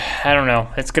I don't know.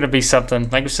 It's going to be something.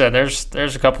 Like I said,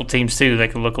 there's a couple teams too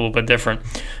that could look a little bit different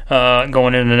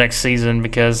going into the next season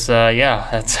because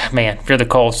if you're the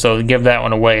Colts, so to give that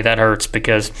one away, that hurts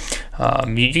because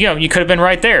you could have been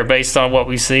right there based on what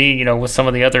we see, with some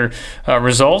of the other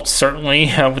results.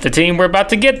 Certainly with the team we're about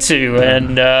to get to,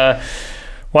 and.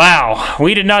 Wow,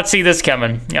 we did not see this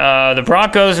coming. The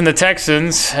Broncos and the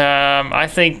Texans, I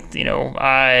think,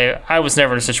 I was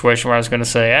never in a situation where I was going to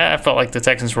say, I felt like the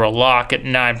Texans were a lock at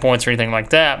 9 points or anything like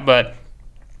that. But,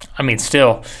 I mean,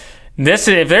 still,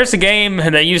 if there's a game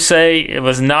that you say it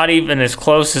was not even as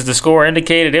close as the score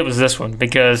indicated, it was this one.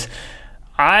 Because,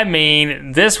 I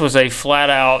mean, this was a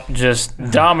flat-out just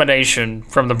domination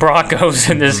from the Broncos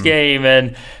in this game.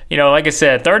 And, like I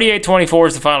said, 38-24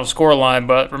 is the final scoreline.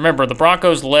 But remember, the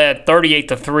Broncos led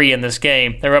 38-3 in this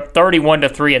game. They were up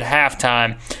 31-3 at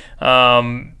halftime.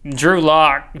 Drew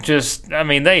Lock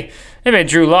they made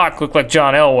Drew Lock look like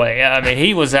John Elway. I mean,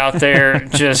 he was out there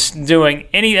just doing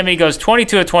he goes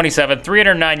 22-27,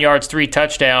 309 yards, 3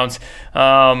 touchdowns.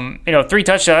 3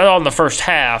 touchdowns all in the first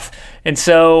half. And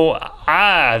so,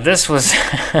 this was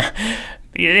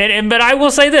but I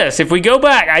will say this. If we go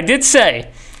back,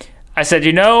 I said,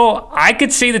 I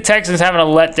could see the Texans having a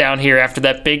letdown here after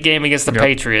that big game against the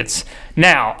Patriots.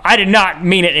 Now, I did not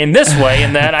mean it in this way,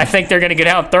 in that I think they're going to get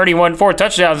out 31-4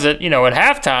 touchdowns at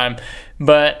halftime.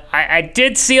 But I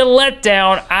did see a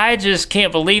letdown. I just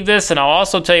can't believe this, and I'll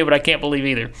also tell you what I can't believe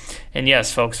either. And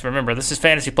yes, folks, remember, this is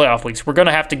fantasy playoff weeks. We're going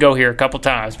to have to go here a couple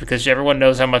times because everyone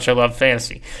knows how much I love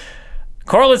fantasy.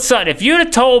 Courtland Sutton, if you'd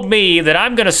have told me that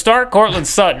I'm going to start Courtland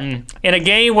Sutton in a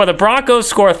game where the Broncos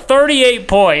score 38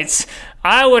 points,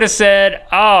 I would have said,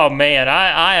 oh, man,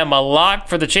 I am a lock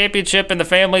for the championship in the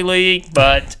Family League,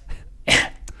 but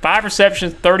 5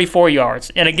 receptions, 34 yards.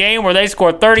 In a game where they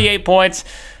scored 38 points,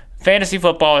 fantasy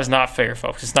football is not fair,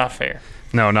 folks. It's not fair.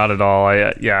 No, not at all.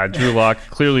 Drew Lock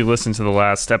clearly listened to the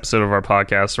last episode of our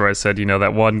podcast where I said,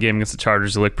 that one game against the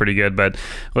Chargers looked pretty good, but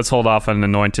let's hold off on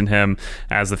anointing him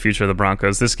as the future of the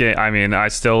Broncos. This game, I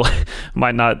still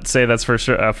might not say that's for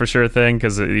sure thing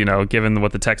because, given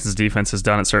what the Texans defense has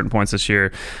done at certain points this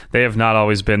year, they have not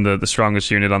always been the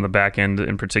strongest unit on the back end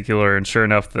in particular. And sure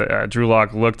enough, Drew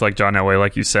Lock looked like John Elway,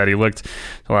 like you said. He looked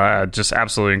just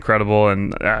absolutely incredible,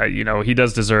 and he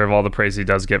does deserve all the praise he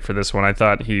does get for this one. I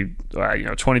thought he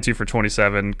 22 for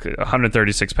 27,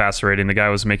 136 passer rating. The guy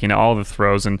was making all the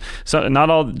throws, and so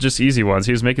not all just easy ones.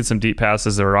 He was making some deep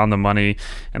passes that were on the money.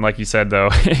 And like you said,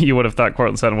 though, you would have thought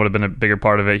Courtland Sutton would have been a bigger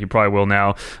part of it. He probably will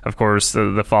now, of course,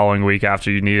 the following week after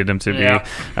you needed him to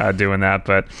be doing that.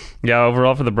 But yeah,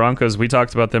 overall for the Broncos, we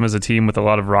talked about them as a team with a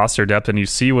lot of roster depth, and you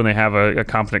see when they have a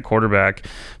competent quarterback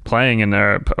playing in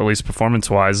there, at least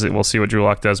performance-wise, we'll see what Drew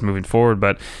Lock does moving forward.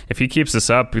 But if he keeps this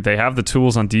up, they have the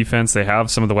tools on defense. They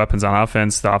have some of the weapons on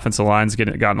offense. The offensive line's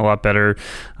gotten a lot better,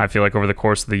 I feel like, over the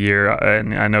course of the year.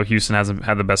 And I know Houston hasn't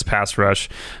had the best pass rush.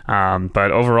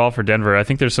 But overall for Denver, I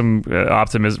think there's some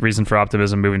reason for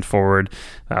optimism moving forward.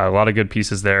 A lot of good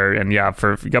pieces there. And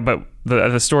but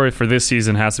the story for this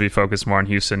season has to be focused more on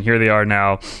Houston. Here they are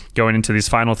now going into these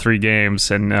final 3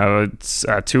 games, and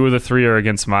 2 of the 3 are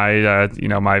against my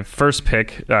my first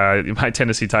pick, my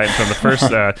Tennessee Titans from the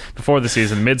first before the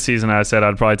season. Mid-season, I said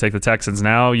I'd probably take the Texans.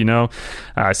 Now,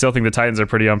 I still think the Titans are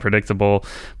pretty unpredictable,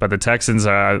 but the Texans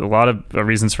a lot of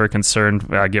reasons for concern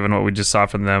given what we just saw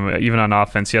from them. Even on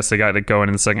offense, yes, they got it going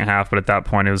in the second half, but at that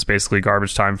point it was basically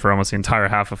garbage time for almost the entire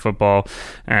half of football.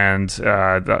 And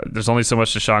there's only so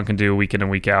much Deshaun can do week in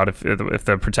and week out if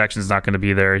the protection is not going to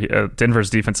be there. Denver's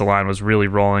defensive line was really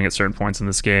rolling at certain points in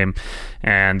this game,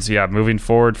 and moving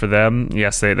forward for them,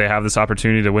 yes, they have this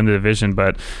opportunity to win the division,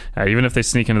 but even if they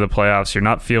sneak into the playoffs, you're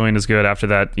not feeling as good after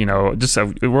that.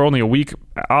 We're only a week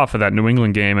off of that New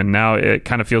England game, and now it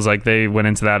kind of feels like they went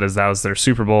into that as that was their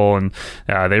Super Bowl, and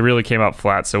they really came out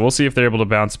flat. So we'll see if they're able to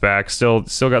bounce back. Still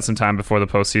got some time before the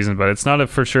postseason, but it's not a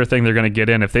for sure thing they're going to get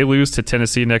in. If they lose to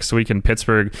Tennessee next week and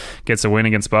Pittsburgh gets a win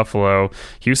against Buffalo,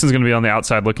 Houston's going to be on the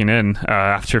outside looking in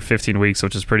after 15 weeks,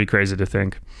 which is pretty crazy to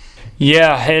think.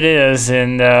 Yeah, it is.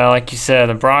 And like you said,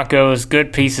 the Broncos,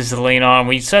 good pieces to lean on.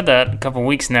 We said that a couple of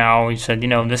weeks now. We said,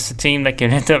 this is a team that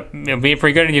can end up being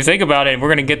pretty good. And you think about it, we're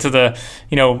going to get to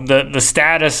the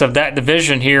status of that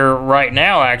division here right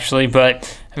now, actually.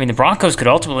 But the Broncos could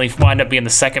ultimately wind up being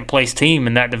the second-place team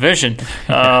in that division,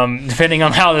 depending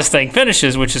on how this thing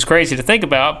finishes, which is crazy to think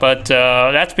about. But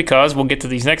that's because we'll get to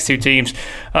these next 2 teams.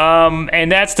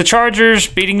 And that's the Chargers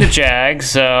beating the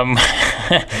Jags.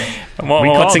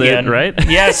 Once again, right?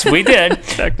 Yes, we did.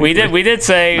 we did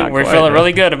say not we're feeling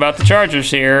really good about the Chargers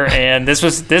here, and this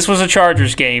was a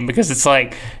Chargers game because it's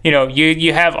like,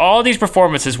 you have all these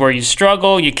performances where you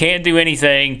struggle, you can't do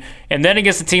anything, and then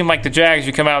against a team like the Jags,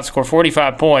 you come out and score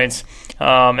 45 points,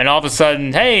 and all of a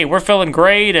sudden, hey, we're feeling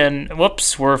great, and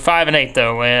whoops, we're 5-8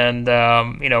 though, and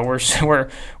we're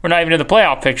not even in the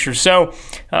playoff picture. So,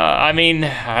 I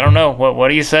don't know. What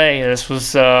do you say? This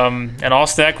was an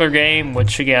Austin Eckler game,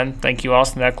 which again, thank you,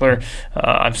 Austin Eckler.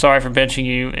 I'm sorry for benching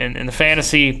you in the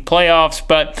fantasy playoffs,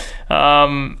 but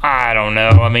I don't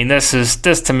know.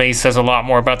 This to me says a lot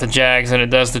more about the Jags than it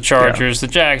does the Chargers. Yeah.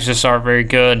 The Jags just aren't very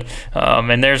good,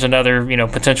 and there's another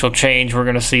potential change we're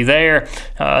going to see there.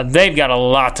 They've got a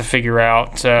lot to figure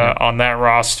out on that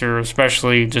roster,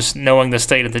 especially just knowing the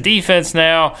state of the defense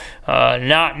now,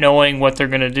 not knowing what they're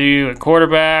going to do at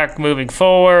quarterback moving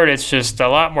forward. It's just a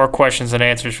lot more questions than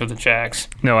answers for the Jags.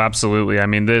 No, absolutely.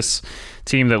 This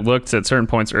team that looked at certain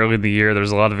points early in the year,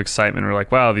 there's a lot of excitement. We're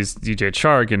like, wow, these DJ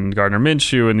Chark and Gardner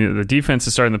Minshew, and the defense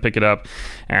is starting to pick it up,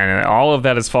 and all of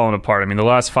that has fallen apart. The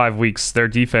last 5 weeks, their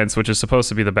defense, which is supposed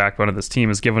to be the backbone of this team,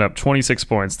 has given up 26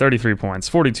 points, 33 points,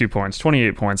 42 points,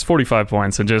 28 points, 45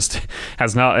 points, and just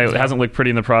hasn't looked pretty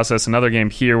in the process. Another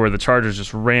game here where the Chargers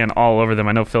just ran all over them.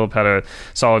 I know Phillip had a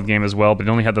solid game as well, but he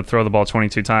only had to throw the ball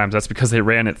 22 times. That's because they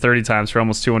ran it 30 times for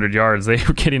almost 200 yards. They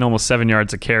were getting almost 7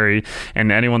 yards a carry,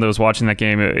 and anyone that was watching that that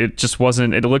game, it just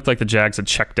wasn't. It looked like the Jags had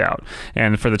checked out.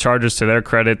 And for the Chargers, to their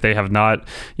credit, they have not.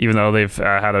 Even though they've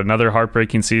had another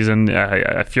heartbreaking season,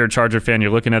 if you're a Charger fan,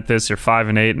 you're looking at this. You're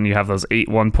 5-8, and you have those 8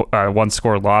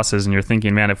 one-score losses, and you're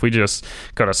thinking, man, if we just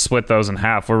go to split those in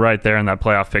half, we're right there in that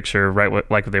playoff picture,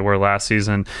 right like they were last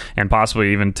season, and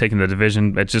possibly even taking the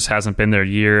division. It just hasn't been their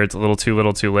year. It's a little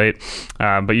too late.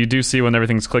 But you do see when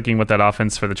everything's clicking what that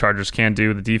offense for the Chargers can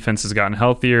do. The defense has gotten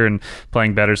healthier and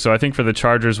playing better. So I think for the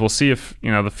Chargers, we'll see if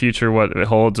the future what it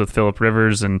holds with Phillip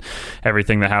Rivers and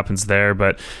everything that happens there.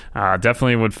 But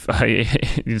definitely would.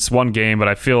 It's one game, but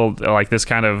I feel like this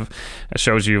kind of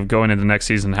shows you going into next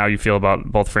season how you feel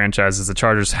about both franchises. The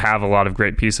Chargers have a lot of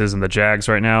great pieces, and the Jags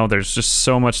right now, there's just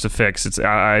so much to fix.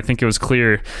 I think it was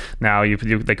clear now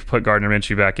they could put Gardner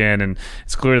Minshew back in, and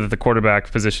it's clear that the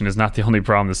quarterback position is not the only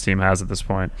problem this team has at this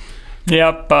point.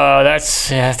 Yep,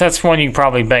 that's one you can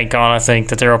probably bank on. I think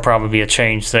that there will probably be a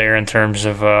change there in terms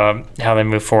of how they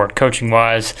move forward coaching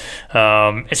wise.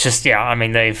 It's just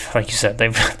they've, like you said,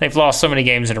 they've lost so many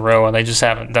games in a row and they just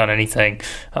haven't done anything.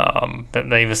 That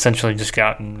they've essentially just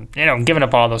gotten given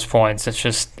up all those points. It's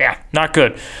just not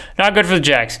good for the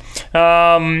Jags.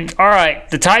 All right,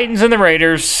 the Titans and the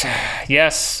Raiders.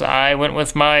 Yes, I went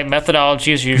with my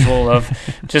methodology as usual of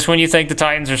just when you think the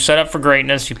Titans are set up for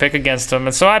greatness, you pick against them,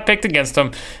 and so I picked against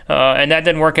them, and that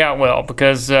didn't work out well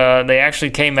because they actually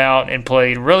came out and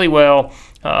played really well,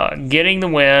 getting the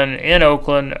win in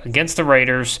Oakland against the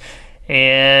Raiders.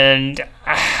 And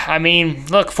I mean,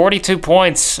 look, 42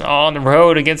 points on the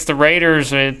road against the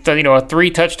Raiders, a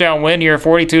 3-touchdown win here,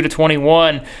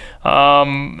 42-21.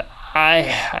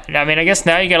 I mean, I guess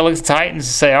now you got to look at the Titans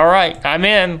and say, all right, I'm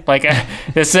in. Like,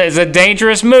 this is a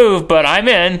dangerous move, but I'm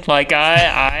in. Like,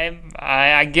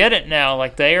 I get it now.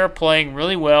 Like, they are playing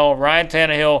really well. Ryan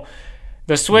Tannehill,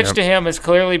 the switch to him has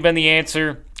clearly been the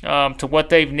answer to what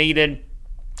they've needed.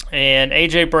 And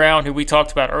A.J. Brown, who we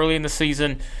talked about early in the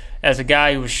season as a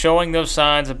guy who was showing those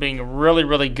signs of being really,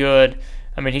 really good.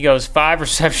 I mean, he goes 5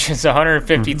 receptions,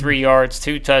 153 yards,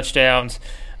 2 touchdowns.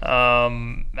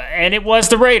 And it was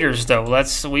the Raiders, though.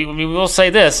 We will say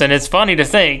this, and it's funny to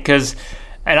think because,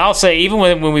 and I'll say even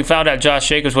when we found out Josh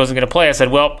Jacobs wasn't going to play, I said,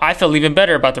 well, I feel even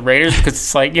better about the Raiders because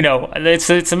it's like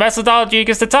it's a methodology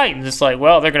against the Titans. It's like,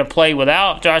 well, they're going to play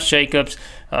without Josh Jacobs.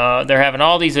 They're having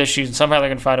all these issues, and somehow they're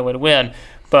going to find a way to win.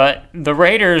 But the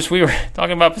Raiders, we were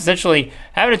talking about potentially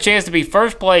having a chance to be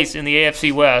first place in the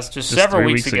AFC West just several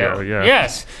weeks ago. Yeah.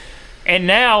 Yes. And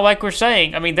now, like we're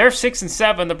saying, I mean, they're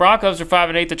 6-7. The Broncos are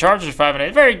 5-8. The Chargers are 5-8.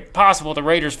 It's very possible the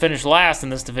Raiders finish last in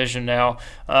this division now.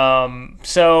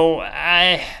 So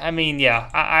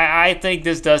I think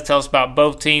this does tell us about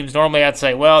both teams. Normally, I'd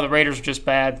say, well, the Raiders are just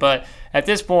bad. But at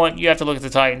this point, you have to look at the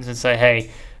Titans and say,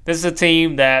 hey, this is a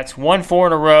team that's won 4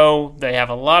 in a row. They have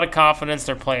a lot of confidence.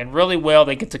 They're playing really well.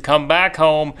 They get to come back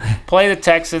home, play the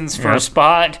Texans for a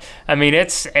spot. I mean,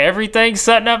 everything's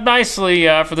setting up nicely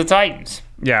for the Titans.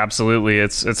 Yeah, absolutely.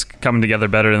 It's coming together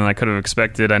better than I could have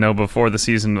expected. I know before the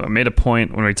season, I made a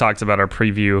point when we talked about our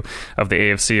preview of the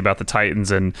AFC about the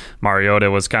Titans, and Mariota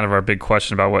was kind of our big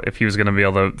question about if he was going to be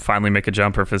able to finally make a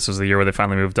jump or if this was the year where they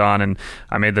finally moved on. And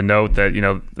I made the note that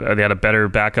they had a better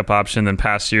backup option than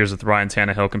past years with Ryan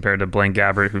Tannehill compared to Blaine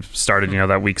Gabbert, who started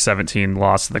that Week 17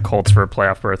 loss to the Colts for a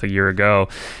playoff berth a year ago.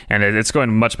 And it's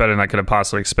going much better than I could have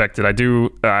possibly expected.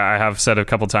 I have said a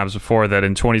couple times before that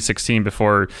in 2016,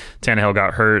 before Tannehill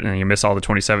got hurt and you miss all the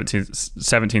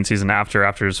 2017 season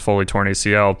after his fully torn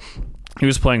ACL, he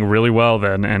was playing really well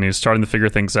then, and he was starting to figure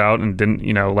things out. And didn't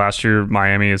last year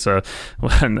Miami is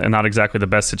not exactly the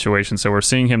best situation. So we're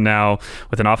seeing him now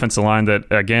with an offensive line that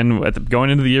again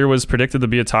going into the year was predicted to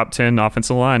be a top 10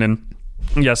 offensive line. And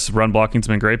yes, run blocking's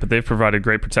been great, but they've provided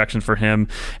great protection for him,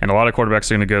 and a lot of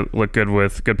quarterbacks are going to look good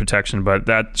with good protection, but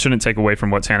that shouldn't take away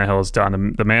from what Tannehill has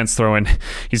done. The man's throwing,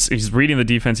 he's reading the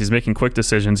defense, he's making quick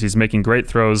decisions, he's making great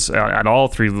throws at all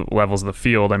 3 levels of the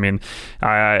field. I mean,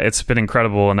 it's been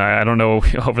incredible, and I don't know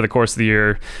over the course of the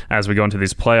year as we go into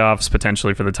these playoffs,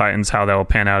 potentially for the Titans, how that will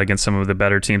pan out against some of the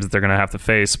better teams that they're going to have to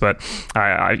face. But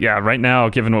right now,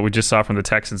 given what we just saw from the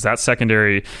Texans, that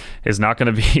secondary is not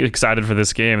going to be excited for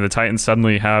this game. The Titans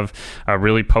suddenly have a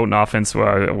really potent offense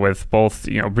with both,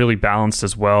 really balanced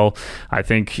as well. I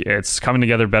think it's coming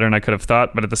together better than I could have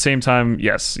thought, but at the same time,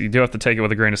 yes, you do have to take it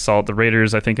with a grain of salt. The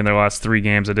Raiders, I think in their last 3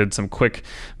 games, I did some quick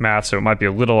math, so it might be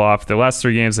a little off. The last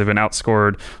 3 games, they've been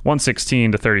outscored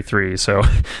 116-33, so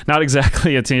not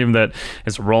exactly a team that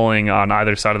is rolling on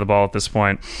either side of the ball at this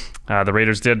point. The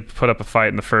Raiders did put up a fight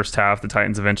in the first half. The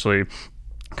Titans eventually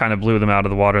kind of blew them out of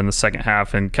the water in the second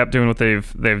half and kept doing what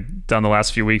they've done the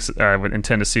last few weeks in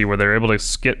Tennessee, where they're able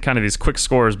to get kind of these quick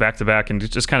scores back to back and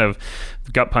just kind of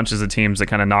gut punches the teams that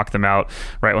kind of knock them out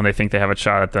right when they think they have a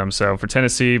shot at them. So for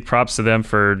Tennessee, props to them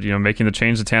for making the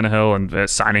change to Tannehill and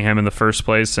signing him in the first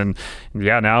place. And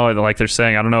yeah, now like they're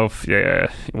saying, I don't know if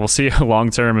we'll see long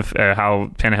term if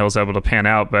how Tannehill's able to pan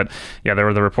out, but yeah, there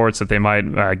were the reports that they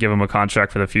might give him a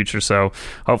contract for the future. So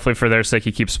hopefully for their sake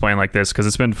he keeps playing like this, because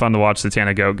it's been fun to watch the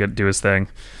Tannehill do his thing.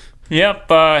 Yep,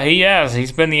 he has.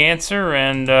 He's been the answer,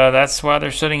 and that's why they're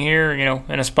sitting here,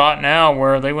 in a spot now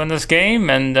where they win this game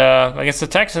and against the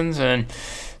Texans, and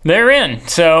they're in.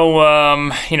 So,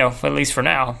 at least for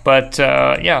now. But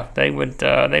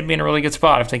they'd be in a really good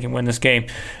spot if they can win this game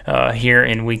here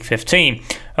in Week 15.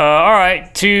 All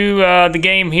right, to the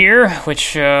game here,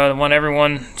 which the one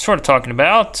everyone sort of talking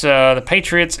about, the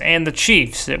Patriots and the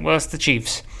Chiefs. It was the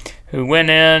Chiefs who went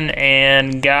in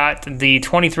and got the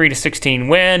 23-16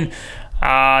 win.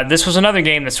 This was another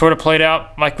game that sort of played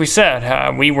out like we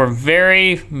said. We were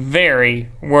very, very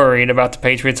worried about the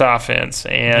Patriots offense,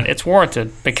 and it's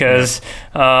warranted because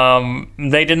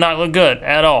they did not look good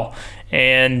at all.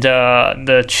 And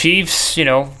the Chiefs,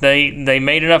 they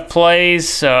made enough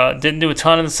plays, didn't do a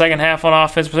ton in the second half on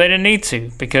offense, but they didn't need to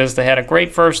because they had a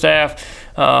great first half.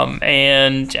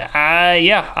 I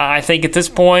think at this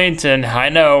point, and I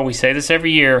know we say this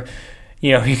every year,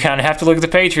 you kind of have to look at the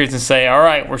Patriots and say, all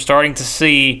right, we're starting to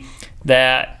see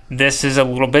that this is a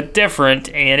little bit different,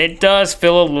 and it does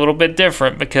feel a little bit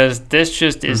different because this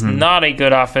just is not a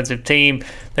good offensive team.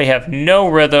 They have no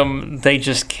rhythm. They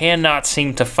just cannot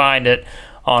seem to find it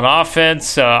on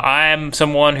offense. I'm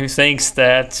someone who thinks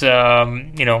that,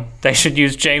 they should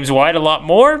use James White a lot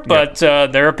more, but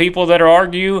there are people that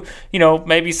argue,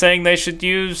 maybe saying they should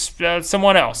use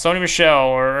someone else, Sony Michel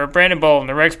or Brandon Bolden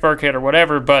or Rex Burkhead or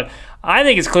whatever. But I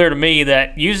think it's clear to me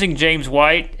that using James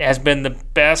White has been the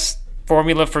best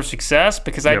formula for success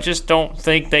because I just don't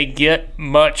think they get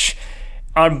much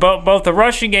on both the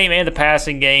rushing game and the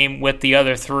passing game with the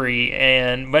other three.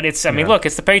 But it's, look,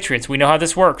 it's the Patriots. We know how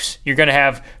this works. You're going to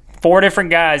have 4 different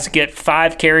guys get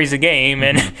 5 carries a game,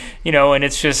 and and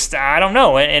it's just, I don't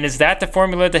know. And is that the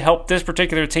formula to help this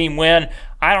particular team win?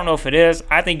 I don't know if it is.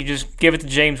 I think you just give it to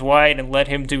James White and let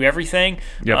him do everything.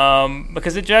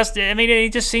 Because it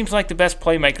just seems like the best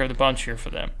playmaker of the bunch here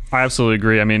for them. I absolutely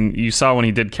agree. You saw when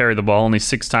he did carry the ball only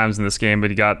 6 times in this game,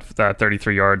 but he got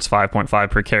 33 yards,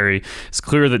 5.5 per carry. It's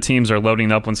clear that teams are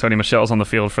loading up when Sony Michel's on the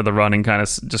field for the run and kind of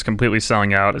just completely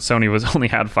selling out. Sony only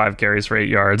had 5 carries for 8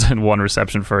 yards and 1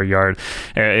 reception for a yard.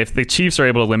 If the Chiefs are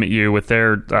able to limit you with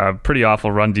their pretty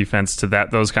awful run defense to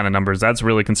those kind of numbers, that's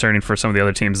really concerning for some of the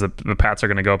other teams that the Pats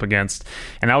are going to go up against.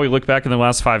 And now we look back in the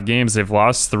last 5 games, they've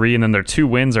lost 3, and then their 2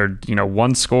 wins are,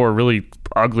 one score, really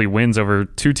ugly wins over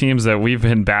 2 teams that we've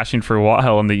been bashing for a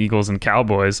while in the Eagles and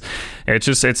Cowboys.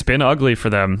 It's been ugly for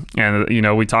them. And,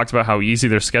 we talked about how easy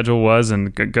their schedule was,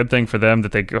 and good thing for them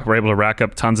that they were able to rack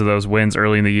up tons of those wins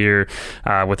early in the year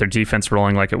with their defense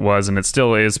rolling like it was, and it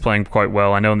still is playing quite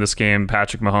well. I know in this game,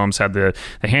 Patrick Mahomes had the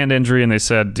hand injury, and they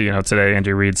said, today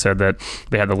Andy Reid said that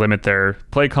they had to limit their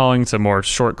play calling to more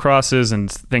short crosses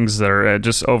and things that are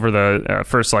just over the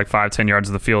first 5-10 yards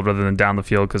of the field rather than down the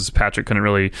field because Patrick couldn't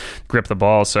really grip the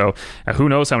ball. So who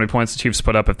knows how many points the Chiefs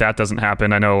put up if that doesn't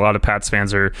happen. I know a lot of Pats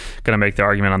fans are going to make the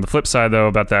argument on the flip side, though,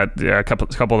 about that a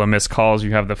couple of the missed calls.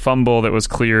 You have the fumble that was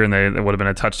clear, and it would have been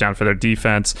a touchdown for their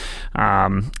defense.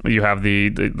 You have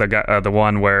the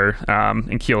one where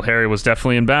N'Keal Harry was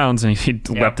definitely in bounds, and he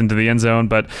leapt into the end zone.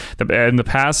 But in the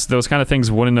past, those kind of things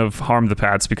wouldn't have harmed the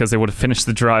Pats because they would have finished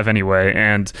the drive anyway,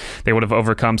 and they would have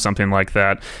overcome something like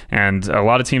that. And a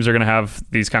lot of teams are going to have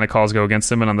these kind of calls go against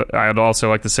them. And I'd also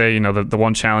like to say, the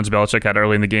one challenge Belichick had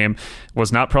early in the game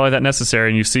was not probably that necessary.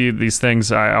 And you see these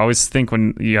things, I always think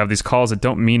when you have these calls that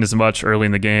don't mean as much early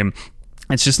in the game,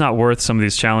 it's just not worth some of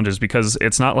these challenges because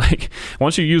it's not like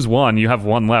once you use one, you have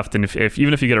one left. And if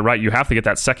even if you get it right, you have to get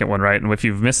that second one right. And if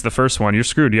you've missed the first one, you're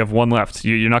screwed. You have one left.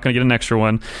 You're not going to get an extra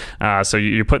one. So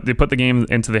you put the game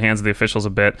into the hands of the officials a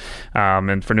bit.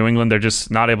 And for New England, they're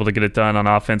just not able to get it done on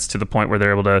offense to the point where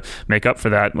they're able to make up for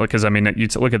that. Because, you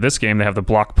look at this game, they have the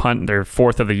block punt, their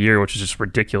 4th of the year, which is just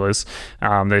ridiculous.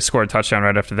 They scored a touchdown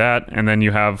right after that. And then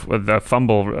you have the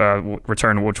fumble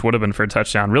return, which would have been for a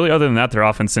touchdown. Really, other than that, their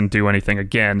offense didn't do anything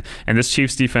again. And this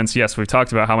Chiefs defense, yes, we've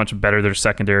talked about how much better their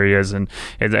secondary is, and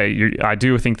I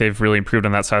do think they've really improved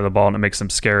on that side of the ball, and it makes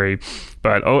them scary.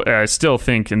 But I still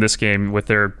think in this game with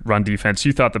their run defense,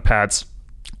 you thought the Pats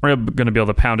we're going to be able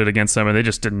to pound it against them, and they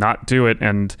just did not do it.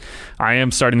 And I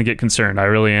am starting to get concerned. I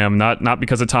really am. Not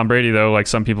because of Tom Brady, though, like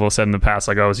some people have said in the past,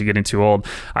 like, oh, is he getting too old?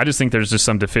 I just think there's just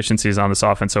some deficiencies on this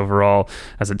offense overall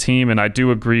as a team, and I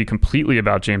do agree completely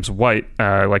about James White.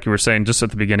 Like you were saying just at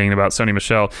the beginning about Sony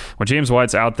Michel, when James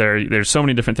White's out there, there's so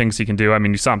many different things he can do. I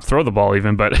mean, you saw him throw the ball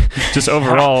even, but just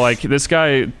overall, like, this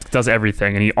guy does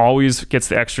everything, and he always gets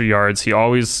the extra yards. He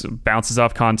always bounces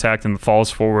off contact and falls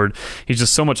forward. He's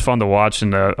just so much fun to watch,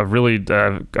 and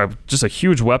just a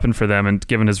huge weapon for them, and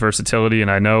given his versatility. And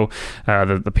I know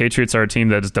the Patriots are a team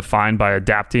that is defined by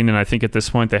adapting, and I think at this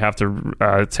point they have to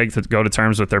go to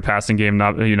terms with their passing game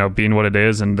not being what it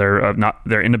is, and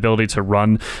their inability to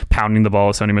run pounding the ball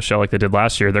with Sony Michel like they did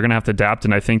last year. They're going to have to adapt,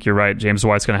 and I think you're right. James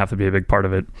White's going to have to be a big part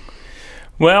of it.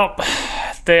 Well,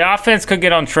 the offense could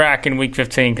get on track in Week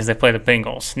 15 because they play the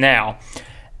Bengals. Now,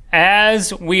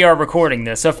 as we are recording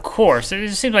this, of course,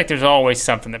 it seems like there's always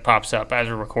something that pops up as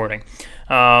we're recording.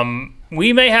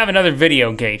 We may have another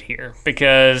video gate here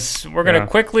because we're going to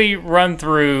quickly run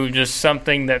through just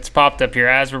something that's popped up here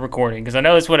as we're recording, because I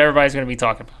know it's what everybody's going to be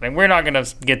talking about. And we're not going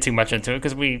to get too much into it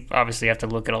because we obviously have to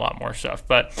look at a lot more stuff.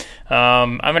 But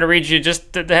I'm going to read you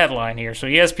just the headline here. So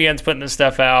ESPN's putting this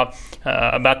stuff out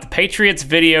about the Patriots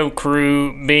video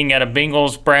crew being at a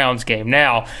Bengals-Browns game.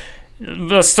 Now,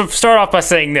 let's start off by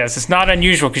saying this. It's not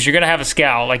unusual because you're going to have a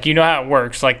scout. Like, you know how it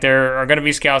works. Like, there are going to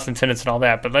be scouts and attendants and all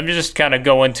that. But let me just kind of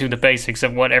go into the basics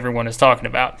of what everyone is talking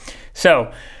about.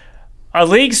 So, a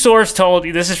league source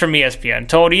this is from ESPN,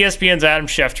 told ESPN's Adam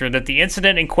Schefter that the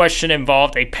incident in question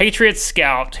involved a Patriots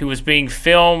scout who was being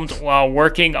filmed while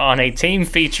working on a team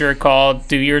feature called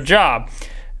Do Your Job.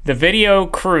 The video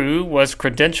crew was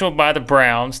credentialed by the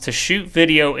Browns to shoot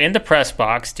video in the press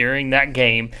box during that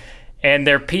game, and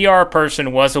their PR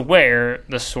person was aware,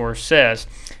 the source says.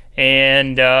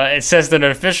 And it says that an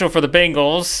official for the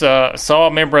Bengals saw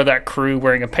a member of that crew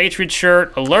wearing a Patriots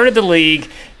shirt, alerted the league,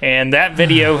 and that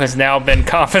video has now been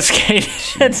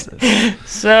confiscated.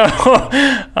 So,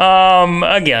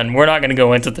 again, we're not going to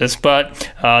go into this, but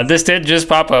this did just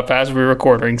pop up as we're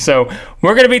recording. So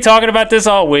we're going to be talking about this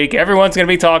all week. Everyone's going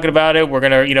to be talking about it. We're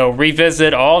going to,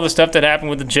 revisit all the stuff that happened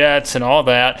with the Jets and all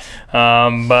that.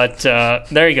 But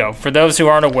there you go. For those who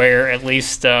aren't aware, at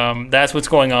least that's what's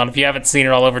going on. If you haven't seen it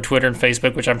all over Twitter and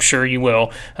Facebook, which I'm sure you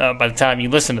will by the time you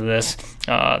listen to this,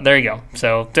 there you go.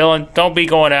 So Dylan, don't be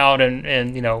going out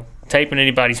and taping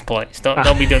anybody's plays.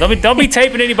 Don't be doing. Don't be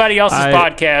taping anybody else's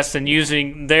podcast and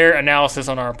using their analysis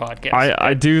on our podcast.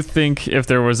 I do think if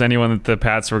there was anyone that the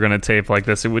Pats were going to tape like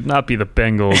this, it would not be the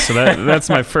Bengals. So that's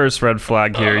my first red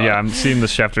flag here. Yeah, I'm seeing the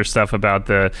Schefter stuff about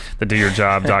the Do Your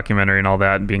Job documentary and all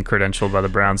that, and being credentialed by the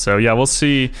Browns. So yeah, we'll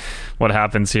see what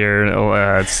happens here.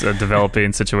 It's a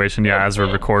developing situation, as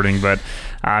we're recording, but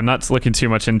I'm not looking too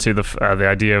much into the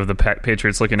idea of the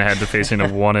Patriots looking ahead to facing a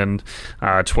 1-12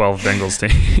 Bengals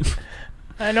team.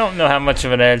 I don't know how much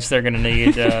of an edge they're going to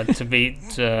need to beat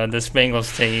this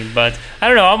Bengals team, but I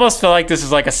don't know. I almost feel like this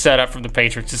is like a setup from the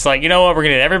Patriots. It's like, you know what, we're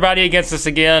going to get everybody against us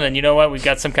again, and you know what, we've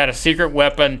got some kind of secret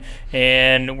weapon,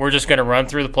 and we're just going to run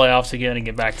through the playoffs again and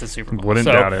get back to the Super Bowl. Wouldn't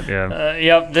doubt it, yeah.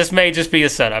 Yep, this may just be a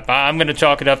setup. I'm going to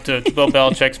chalk it up to Bill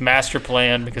Belichick's master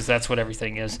plan because that's what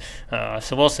everything is.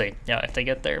 So we'll see if they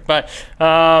get there. But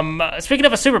speaking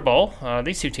of a Super Bowl,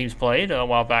 these two teams played a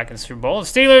while back in the Super Bowl, the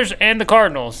Steelers and the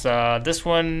Cardinals. This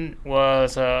one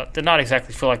was did not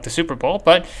exactly feel like the Super Bowl,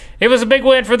 but it was a big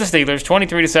win for the Steelers,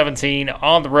 23-17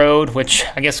 on the road, which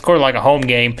I guess scored like a home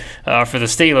game for the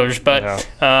Steelers, but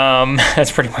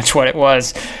that's pretty much what it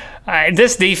was.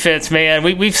 This defense, man,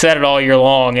 we've said it all year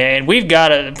long, and we've got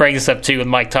to bring this up too with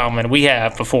Mike Tomlin. We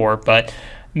have before, but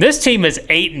this team is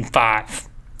 8-5.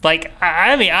 Like,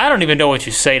 I mean, I don't even know what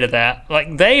you say to that.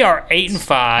 Like, they are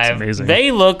 8-5. Amazing.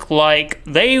 They look like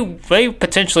they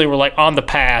potentially were like on the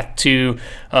path to,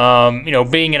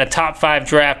 being in a top 5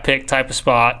 draft pick type of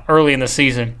spot early in the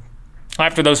season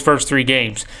after those first 3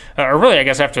 games, or really, I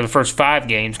guess after the first 5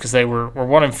 games, because they were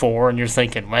 1-4, and you're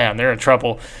thinking, man, they're in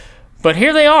trouble. But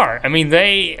here they are. I mean,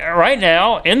 they right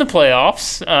now in the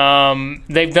playoffs.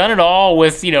 They've done it all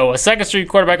with a second-string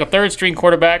quarterback, a third-string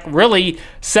quarterback, really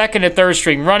second and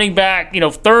third-string running back,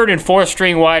 third and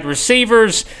fourth-string wide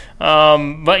receivers.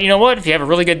 But you know what? If you have a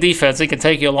really good defense, it can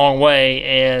take you a long way.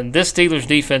 And this Steelers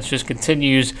defense just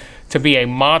continues to be a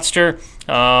monster.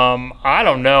 I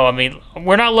don't know. I mean,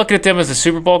 we're not looking at them as a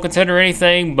Super Bowl contender or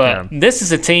anything, but this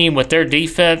is a team with their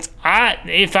defense.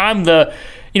 If I'm the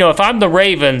if I'm the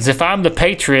Ravens, if I'm the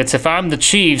Patriots, if I'm the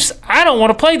Chiefs, I don't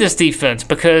want to play this defense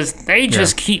because they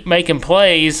just keep making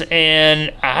plays,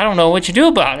 and I don't know what you do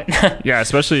about it. Yeah,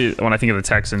 especially when I think of the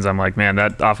Texans, I'm like, man,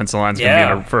 that offensive line's going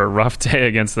to be for a rough day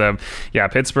against them. Yeah,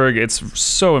 Pittsburgh, it's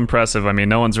so impressive. I mean,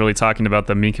 no one's really talking about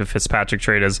the Minkah Fitzpatrick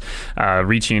trade as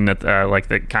reaching at like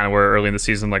the kind of where early in the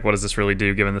season, like what does this really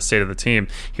do given the state of the team?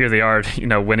 Here they are,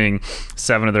 winning 8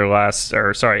 of their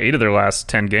last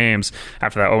 10 games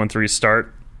after that 0-3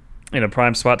 start, in a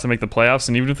prime spot to make the playoffs.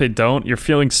 And even if they don't, you're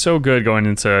feeling so good going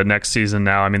into next season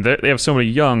now. I mean, they have so many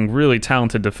young, really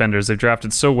talented defenders. They've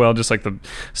drafted so well, just like the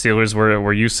Steelers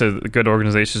were used to good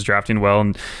organizations drafting well.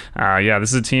 And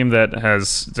this is a team that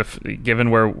has,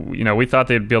 given where we thought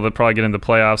they'd be able to probably get into the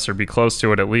playoffs or be close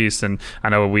to it at least. And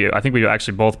I think we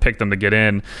actually both picked them to get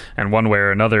in one way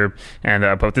or another.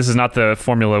 And but this is not the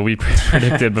formula we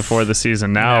predicted before the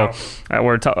season. Now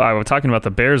we're talking about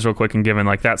the Bears real quick, and given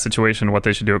like that situation, what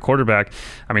they should do at quarterback.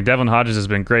 I mean, Devlin Hodges has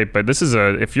been great, but this is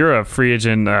if you're a free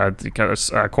agent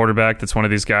quarterback that's one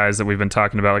of these guys that we've been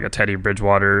talking about, like a Teddy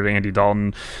Bridgewater, Andy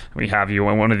Dalton, we have you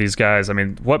and one of these guys. I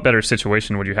mean, what better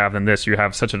situation would you have than this? You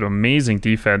have such an amazing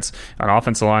defense, an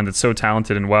offensive line that's so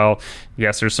talented and well.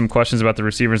 Yes, there's some questions about the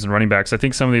receivers and running backs. I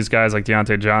think some of these guys like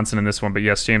Deontay Johnson in this one, but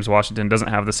yes, James Washington doesn't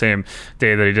have the same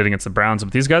day that he did against the Browns.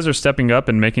 But these guys are stepping up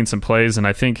and making some plays, and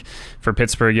I think for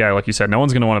Pittsburgh, like you said, no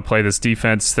one's going to want to play this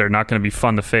defense. They're not going to be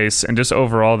fun to face. And just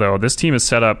overall, though, this team is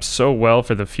set up so well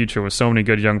for the future with so many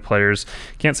good young players.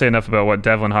 Can't say enough about what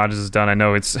Devlin Hodges has done. I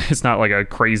know it's not like a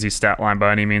crazy stat line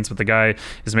by any means, but the guy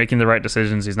is making the right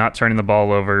decisions. He's not turning the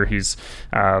ball over. He's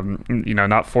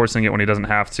not forcing it when he doesn't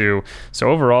have to. So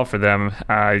overall for them,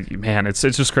 it's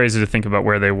just crazy to think about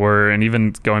where they were. And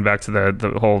even going back to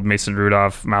the whole Mason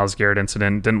Rudolph, Myles Garrett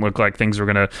incident, didn't look like things were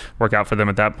going to work out for them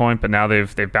at that point. But now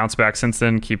they've bounced back since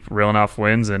then, keep reeling off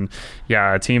wins. And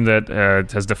a team that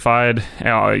has defied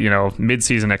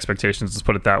mid-season expectations, let's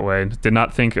put it that way. Did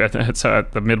not think at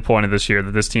the midpoint of this year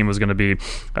that this team was going to be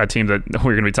a team that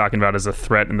we're going to be talking about as a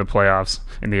threat in the playoffs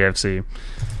in the AFC.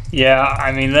 Yeah,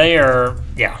 I mean, they are,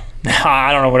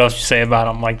 I don't know what else you say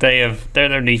about them. Like their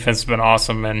defense has been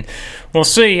awesome, and we'll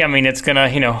see. I mean, it's gonna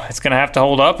have to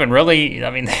hold up. And really, I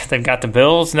mean, they've got the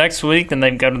Bills next week, then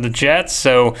they've got the Jets.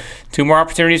 So 2 more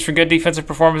opportunities for good defensive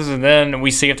performances, and then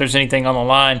we see if there's anything on the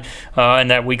line in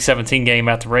that Week 17 game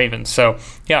at the Ravens. So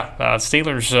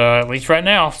Steelers at least right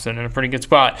now sitting in a pretty good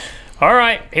spot. All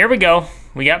right, here we go.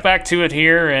 We got back to it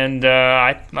here, and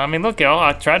I mean, look, y'all,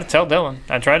 I tried to tell Dylan.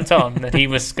 I tried to tell him that he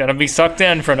was going to be sucked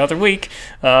in for another week.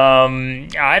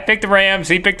 I picked the Rams.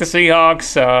 He picked the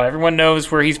Seahawks. Everyone knows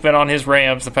where he's been on his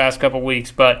Rams the past couple weeks,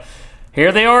 but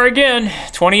here they are again,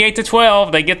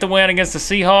 28-12. They get the win against the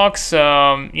Seahawks.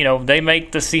 They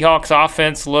make the Seahawks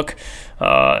offense look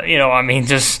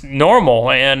just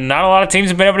normal, and not a lot of teams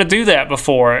have been able to do that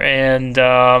before. And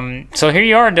so here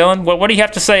you are, Dylan. What do you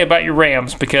have to say about your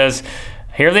Rams? Because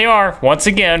here they are, once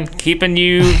again, keeping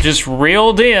you just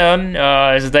reeled in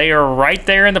as they are right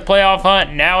there in the playoff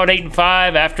hunt, now at 8-5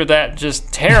 after that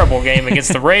just terrible game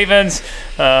against the Ravens.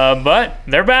 But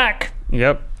they're back.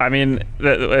 Yep. I mean,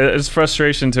 it's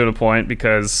frustration to a point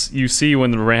because you see when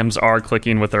the Rams are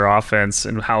clicking with their offense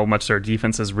and how much their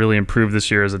defense has really improved this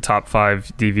year as a top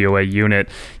 5 DVOA unit.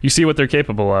 You see what they're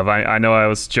capable of. I know I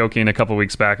was joking a couple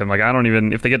weeks back. I'm like,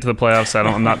 if they get to the playoffs,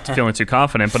 I'm not feeling too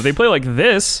confident. But if they play like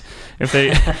this, if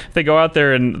they go out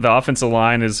there and the offensive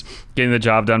line is getting the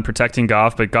job done, protecting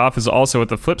Goff, but Goff is also at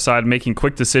the flip side making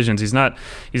quick decisions. He's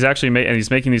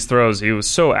making these throws. He was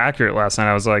so accurate last night.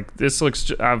 I was like, I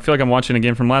feel like I'm watching a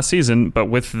game from last season, but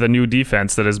with the new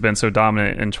defense that has been so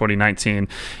dominant in 2019.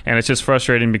 And it's just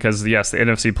frustrating because, yes, the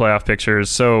NFC playoff picture is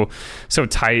so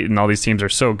tight and all these teams are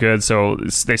so good, so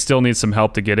they still need some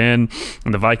help to get in.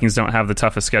 And the Vikings don't have the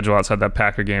toughest schedule outside that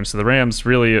Packer game. So the Rams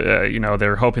really,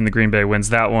 they're hoping the Green Bay wins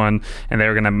that one, and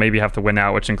they're going to maybe have to win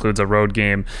out, which includes a road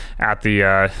game at the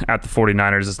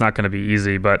 49ers. It's not going to be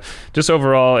easy, but just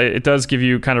overall, it does give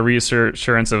you kind of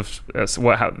reassurance of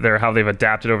how they've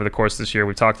adapted over the course of this year.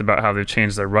 We talked about how they've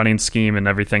changed their running scheme and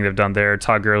everything they've done there.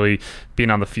 Todd Gurley being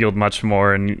on the field much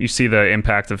more, and you see the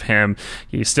impact of him.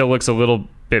 He still looks a little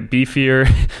bit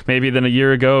beefier maybe than a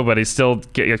year ago, but he's still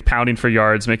pounding for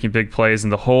yards, making big plays,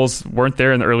 and the holes weren't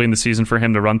there early in the season for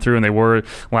him to run through, and they were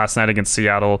last night against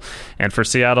Seattle. And for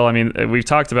Seattle, I mean, we've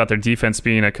talked about their defense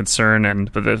being a concern,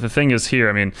 but the thing is here,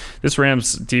 I mean, this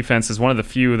Rams defense is one of the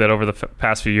few that over the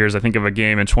past few years, I think of a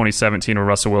game in 2017 where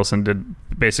Russell Wilson did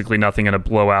basically nothing in a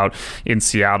blowout in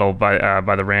Seattle by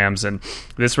the Rams. And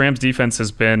this Rams defense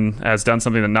has done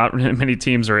something that not many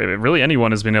teams or really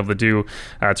anyone has been able to do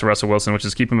to Russell Wilson, which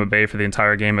is keep him at bay for the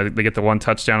entire game. They get the one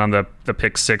touchdown on the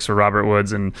pick six for Robert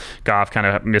Woods, and Goff kind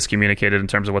of miscommunicated in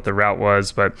terms of what the route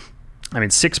was, but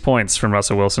 6 points from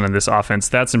Russell Wilson in this offense.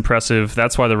 That's impressive.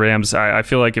 That's why the Rams, I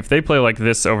feel like if they play like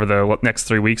this over the next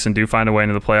 3 weeks and do find a way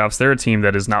into the playoffs, they're a team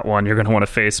that is not one you're going to want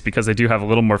to face, because they do have a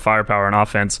little more firepower on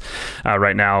offense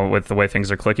right now with the way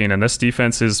things are clicking. And this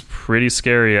defense is pretty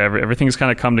scary. Everything's kind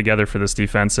of come together for this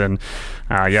defense. And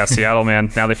Seattle,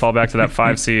 man, now they fall back to that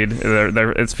 5 seed.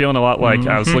 It's feeling a lot like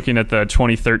I was looking at the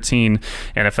 2013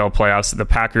 NFL playoffs. The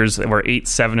Packers were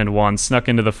 8-7-1, snuck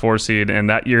into the 4 seed. And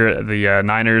that year, the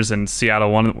Niners and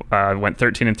Seattle went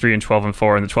 13-3 and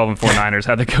 12-4, and the 12-4 Niners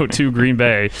had to go to Green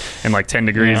Bay in like 10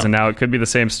 degrees, and now it could be the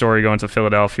same story going to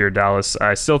Philadelphia or Dallas.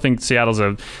 I still think Seattle's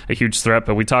a huge threat,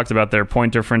 but we talked about their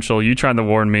point differential. You tried to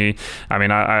warn me.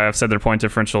 I've said their point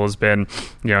differential has been,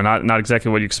 not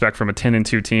exactly what you expect from a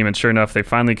 10-2 team, and sure enough, they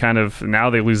finally now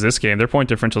they lose this game. Their point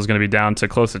differential is going to be down to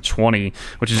close to 20,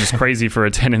 which is just crazy for a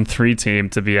 10-3 team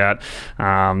to be at.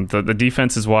 The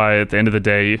defense is why, at the end of the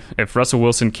day, if Russell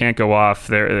Wilson can't go off,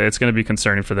 it's going to be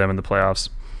concerning for them in the playoffs.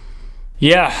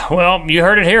 Yeah, well, you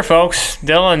heard it here, folks.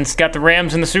 Dylan's got the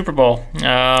Rams in the Super Bowl. He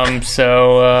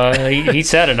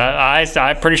said it.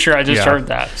 I'm pretty sure I just heard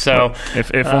that. So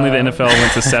if only the NFL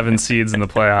went to 7 seeds in the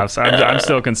playoffs, I'm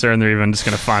still concerned they're even just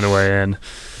going to find a way in.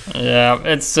 Yeah,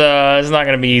 it's not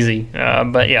going to be easy.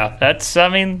 But yeah, that's,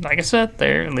 like I said,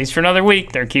 they're, at least for another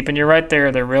week, they're keeping you right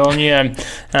there. They're reeling you in.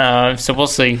 So we'll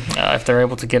see if they're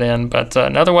able to get in. But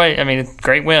another way,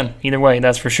 great win. Either way,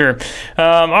 that's for sure.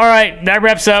 All right, that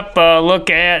wraps up a look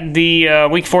at the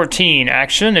Week 14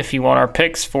 action. If you want our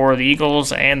picks for the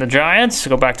Eagles and the Giants,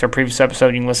 go back to our previous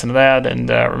episode. You can listen to that. And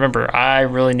remember, I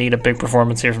really need a big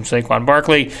performance here from Saquon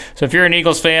Barkley. So if you're an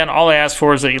Eagles fan, all I ask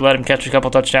for is that you let him catch a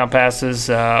couple touchdown passes,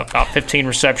 about 15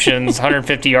 receptions,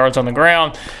 150 yards on the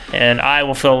ground, and I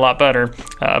will feel a lot better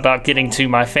about getting to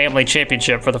my family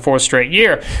championship for the 4th straight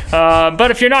year.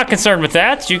 But if you're not concerned with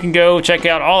that, you can go check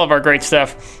out all of our great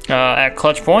stuff at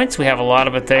Clutch Points. We have a lot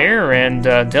of it there, and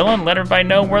Dylan, let everybody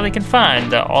know where they can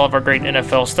find all of our great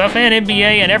NFL stuff and NBA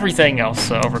and everything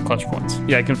else over at Clutch Points.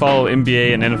 Yeah, you can follow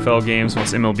NBA and NFL games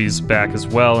once MLB's back as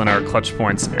well in our Clutch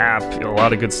Points app. A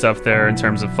lot of good stuff there in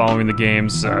terms of following the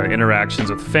games,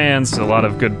 interactions with fans, a lot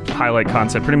of good highlight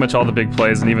content, pretty much all the big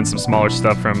plays, and even some smaller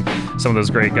stuff from some of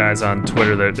those great guys on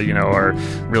Twitter that are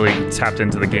really tapped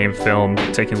into the game film,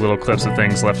 taking little clips of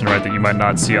things left and right that you might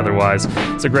not see otherwise.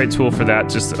 It's a great tool for that,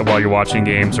 just while you're watching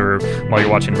games or while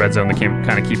you're watching Red Zone, that can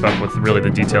kind of keep up with really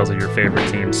the details of your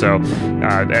favorite team. So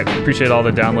I appreciate all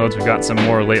the downloads. We've got some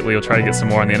more lately. We'll try to get some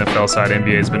more on the NFL side.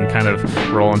 NBA has been kind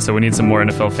of rolling, so we need some more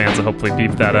NFL fans to hopefully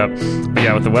beef that up. But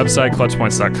yeah, with the website,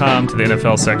 clutchpoints.com, to the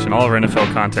NFL section, all of our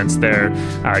NFL content's there.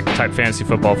 Type fantasy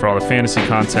football for all the fantasy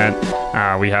content.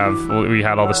 We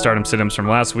had all the stardom sit-ins from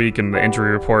last week and the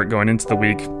injury report going into the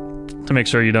week, to make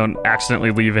sure you don't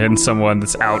accidentally leave in someone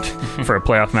that's out for a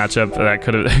playoff matchup. That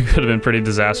could have been pretty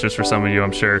disastrous for some of you,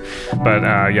 I'm sure. But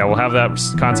we'll have that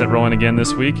content rolling again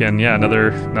this week. And yeah,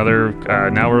 another.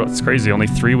 It's crazy. Only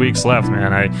 3 weeks left,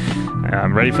 man.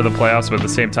 I'm ready for the playoffs, but at the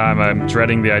same time, I'm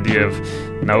dreading the idea of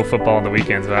no football on the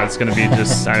weekends. It's going to be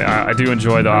just. I do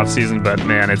enjoy the off season, but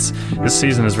man, this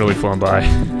season has really flown by.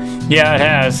 Yeah, it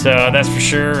has. That's for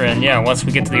sure. And yeah, once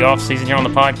we get to the off season here on the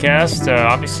podcast,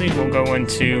 obviously we'll go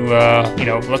into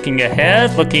looking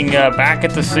ahead, looking back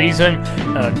at the season,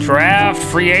 draft,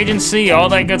 free agency, all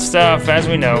that good stuff. As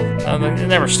we know, it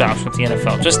never stops with the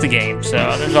NFL. Just the games.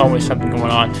 There's always something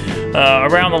going on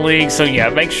around the league. So yeah,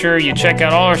 make sure you check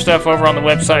out all our stuff over on the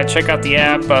website. Check out the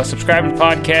app. Subscribe to the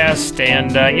podcast,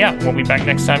 and we'll be back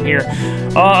next time here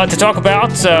to talk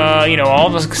about all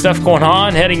the stuff going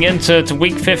on heading into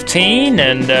Week 15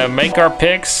 and make our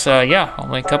picks.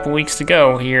 Only a couple weeks to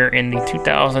go here in the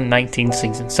 2019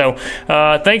 season. So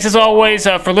thanks as always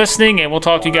for listening, and we'll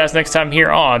talk to you guys next time here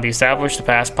on the Establish the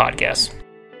Pass podcast.